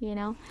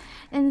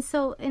 And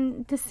so,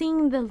 to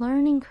seeing the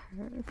learning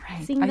curve,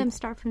 seeing them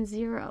start from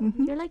zero,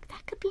 you're like,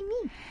 that could be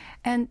me.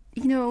 And,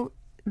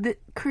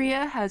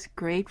 Korea has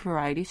great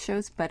variety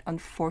shows, but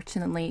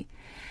unfortunately,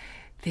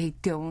 they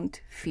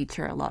don't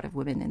feature a lot of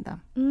women in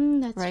them.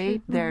 That's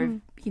right? true. They're,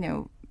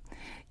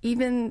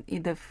 even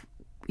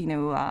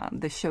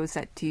the shows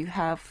that do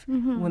have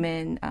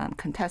women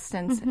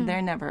contestants,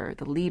 they're never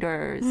the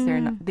leaders.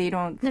 They're not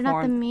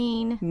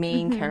the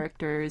main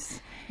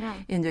characters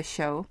in the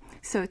show.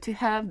 So to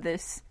have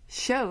this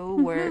show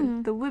where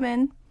the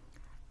women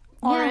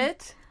are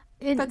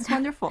that's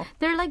wonderful.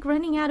 They're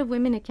running out of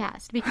women to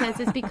cast because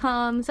it's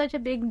become such a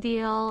big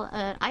deal.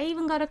 I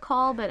even got a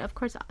call, but of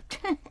course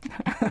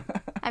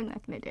I'm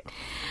not going to do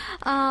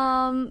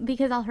it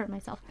because I'll hurt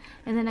myself.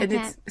 And then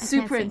it's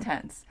super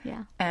intense.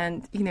 Yeah.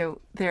 And,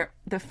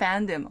 the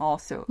fandom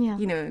also,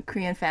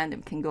 Korean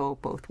fandom can go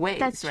both ways,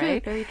 That's true.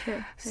 right? Very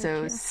true.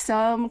 So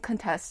some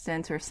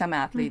contestants or some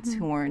athletes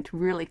who weren't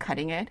really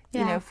cutting it,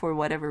 for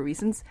whatever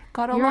reasons,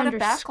 got a lot of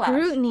backlash.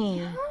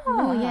 Scrutiny. Yeah.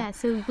 Oh, yeah.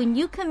 So when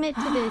you commit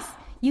to this,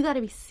 you got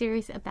to be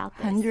serious about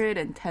this.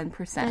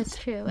 110%. That's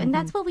true. And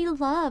that's what we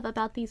love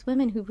about these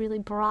women who really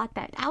brought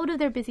that out of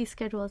their busy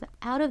schedules,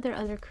 out of their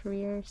other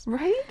careers.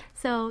 Right?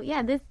 So,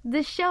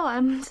 this show,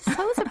 I'm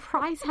so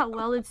surprised how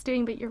well it's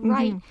doing, but you're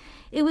right.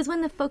 It was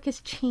when the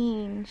focus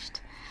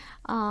changed.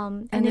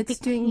 And it's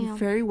doing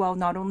very well,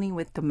 not only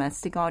with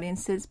domestic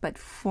audiences, but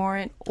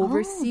foreign,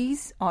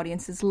 overseas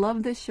audiences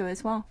love this show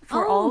as well,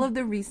 for all of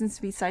the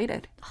reasons we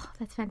cited. Oh,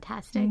 that's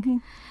fantastic.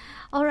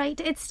 All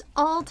right, it's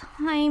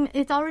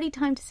already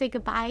time to say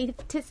goodbye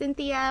to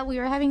Cynthia. We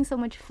were having so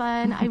much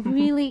fun. I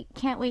really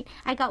can't wait.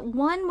 I got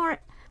one more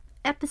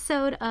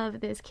episode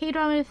of this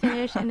K-drama to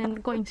finish and then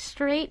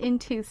segueing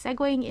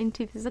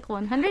into Physical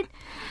 100.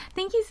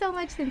 Thank you so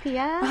much,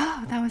 Cynthia.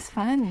 Oh, that was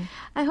fun.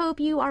 I hope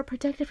you are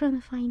protected from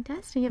the fine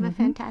dust and you have a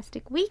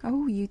fantastic week.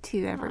 Oh, you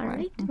too, everyone. All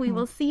right, we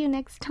will see you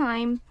next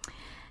time.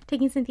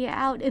 Taking Cynthia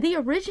out, the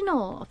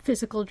original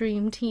Physical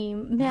Dream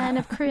Team, Man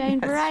of Korean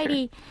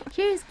Variety.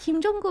 Here's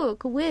Kim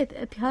Jong-kook with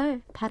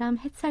별, 바람,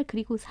 햇살,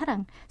 그리고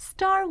사랑,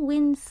 Star,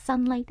 Wind,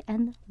 Sunlight,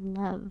 and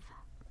Love.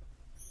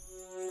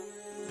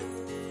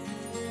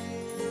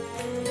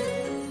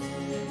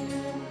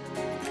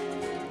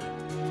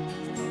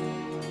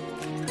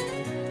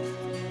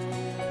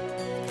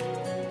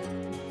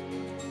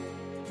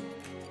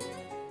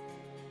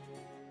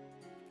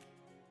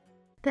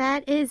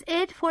 That is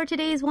it for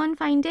today's One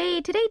Fine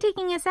Day. Today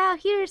taking us out,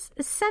 here's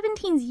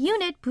 17's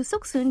unit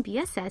부석순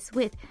BSS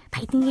with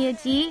파이팅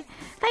해야지.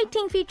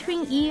 Fighting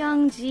featuring Lee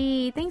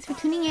Young-ji. Thanks for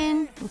tuning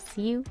in. We'll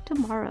see you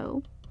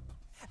tomorrow.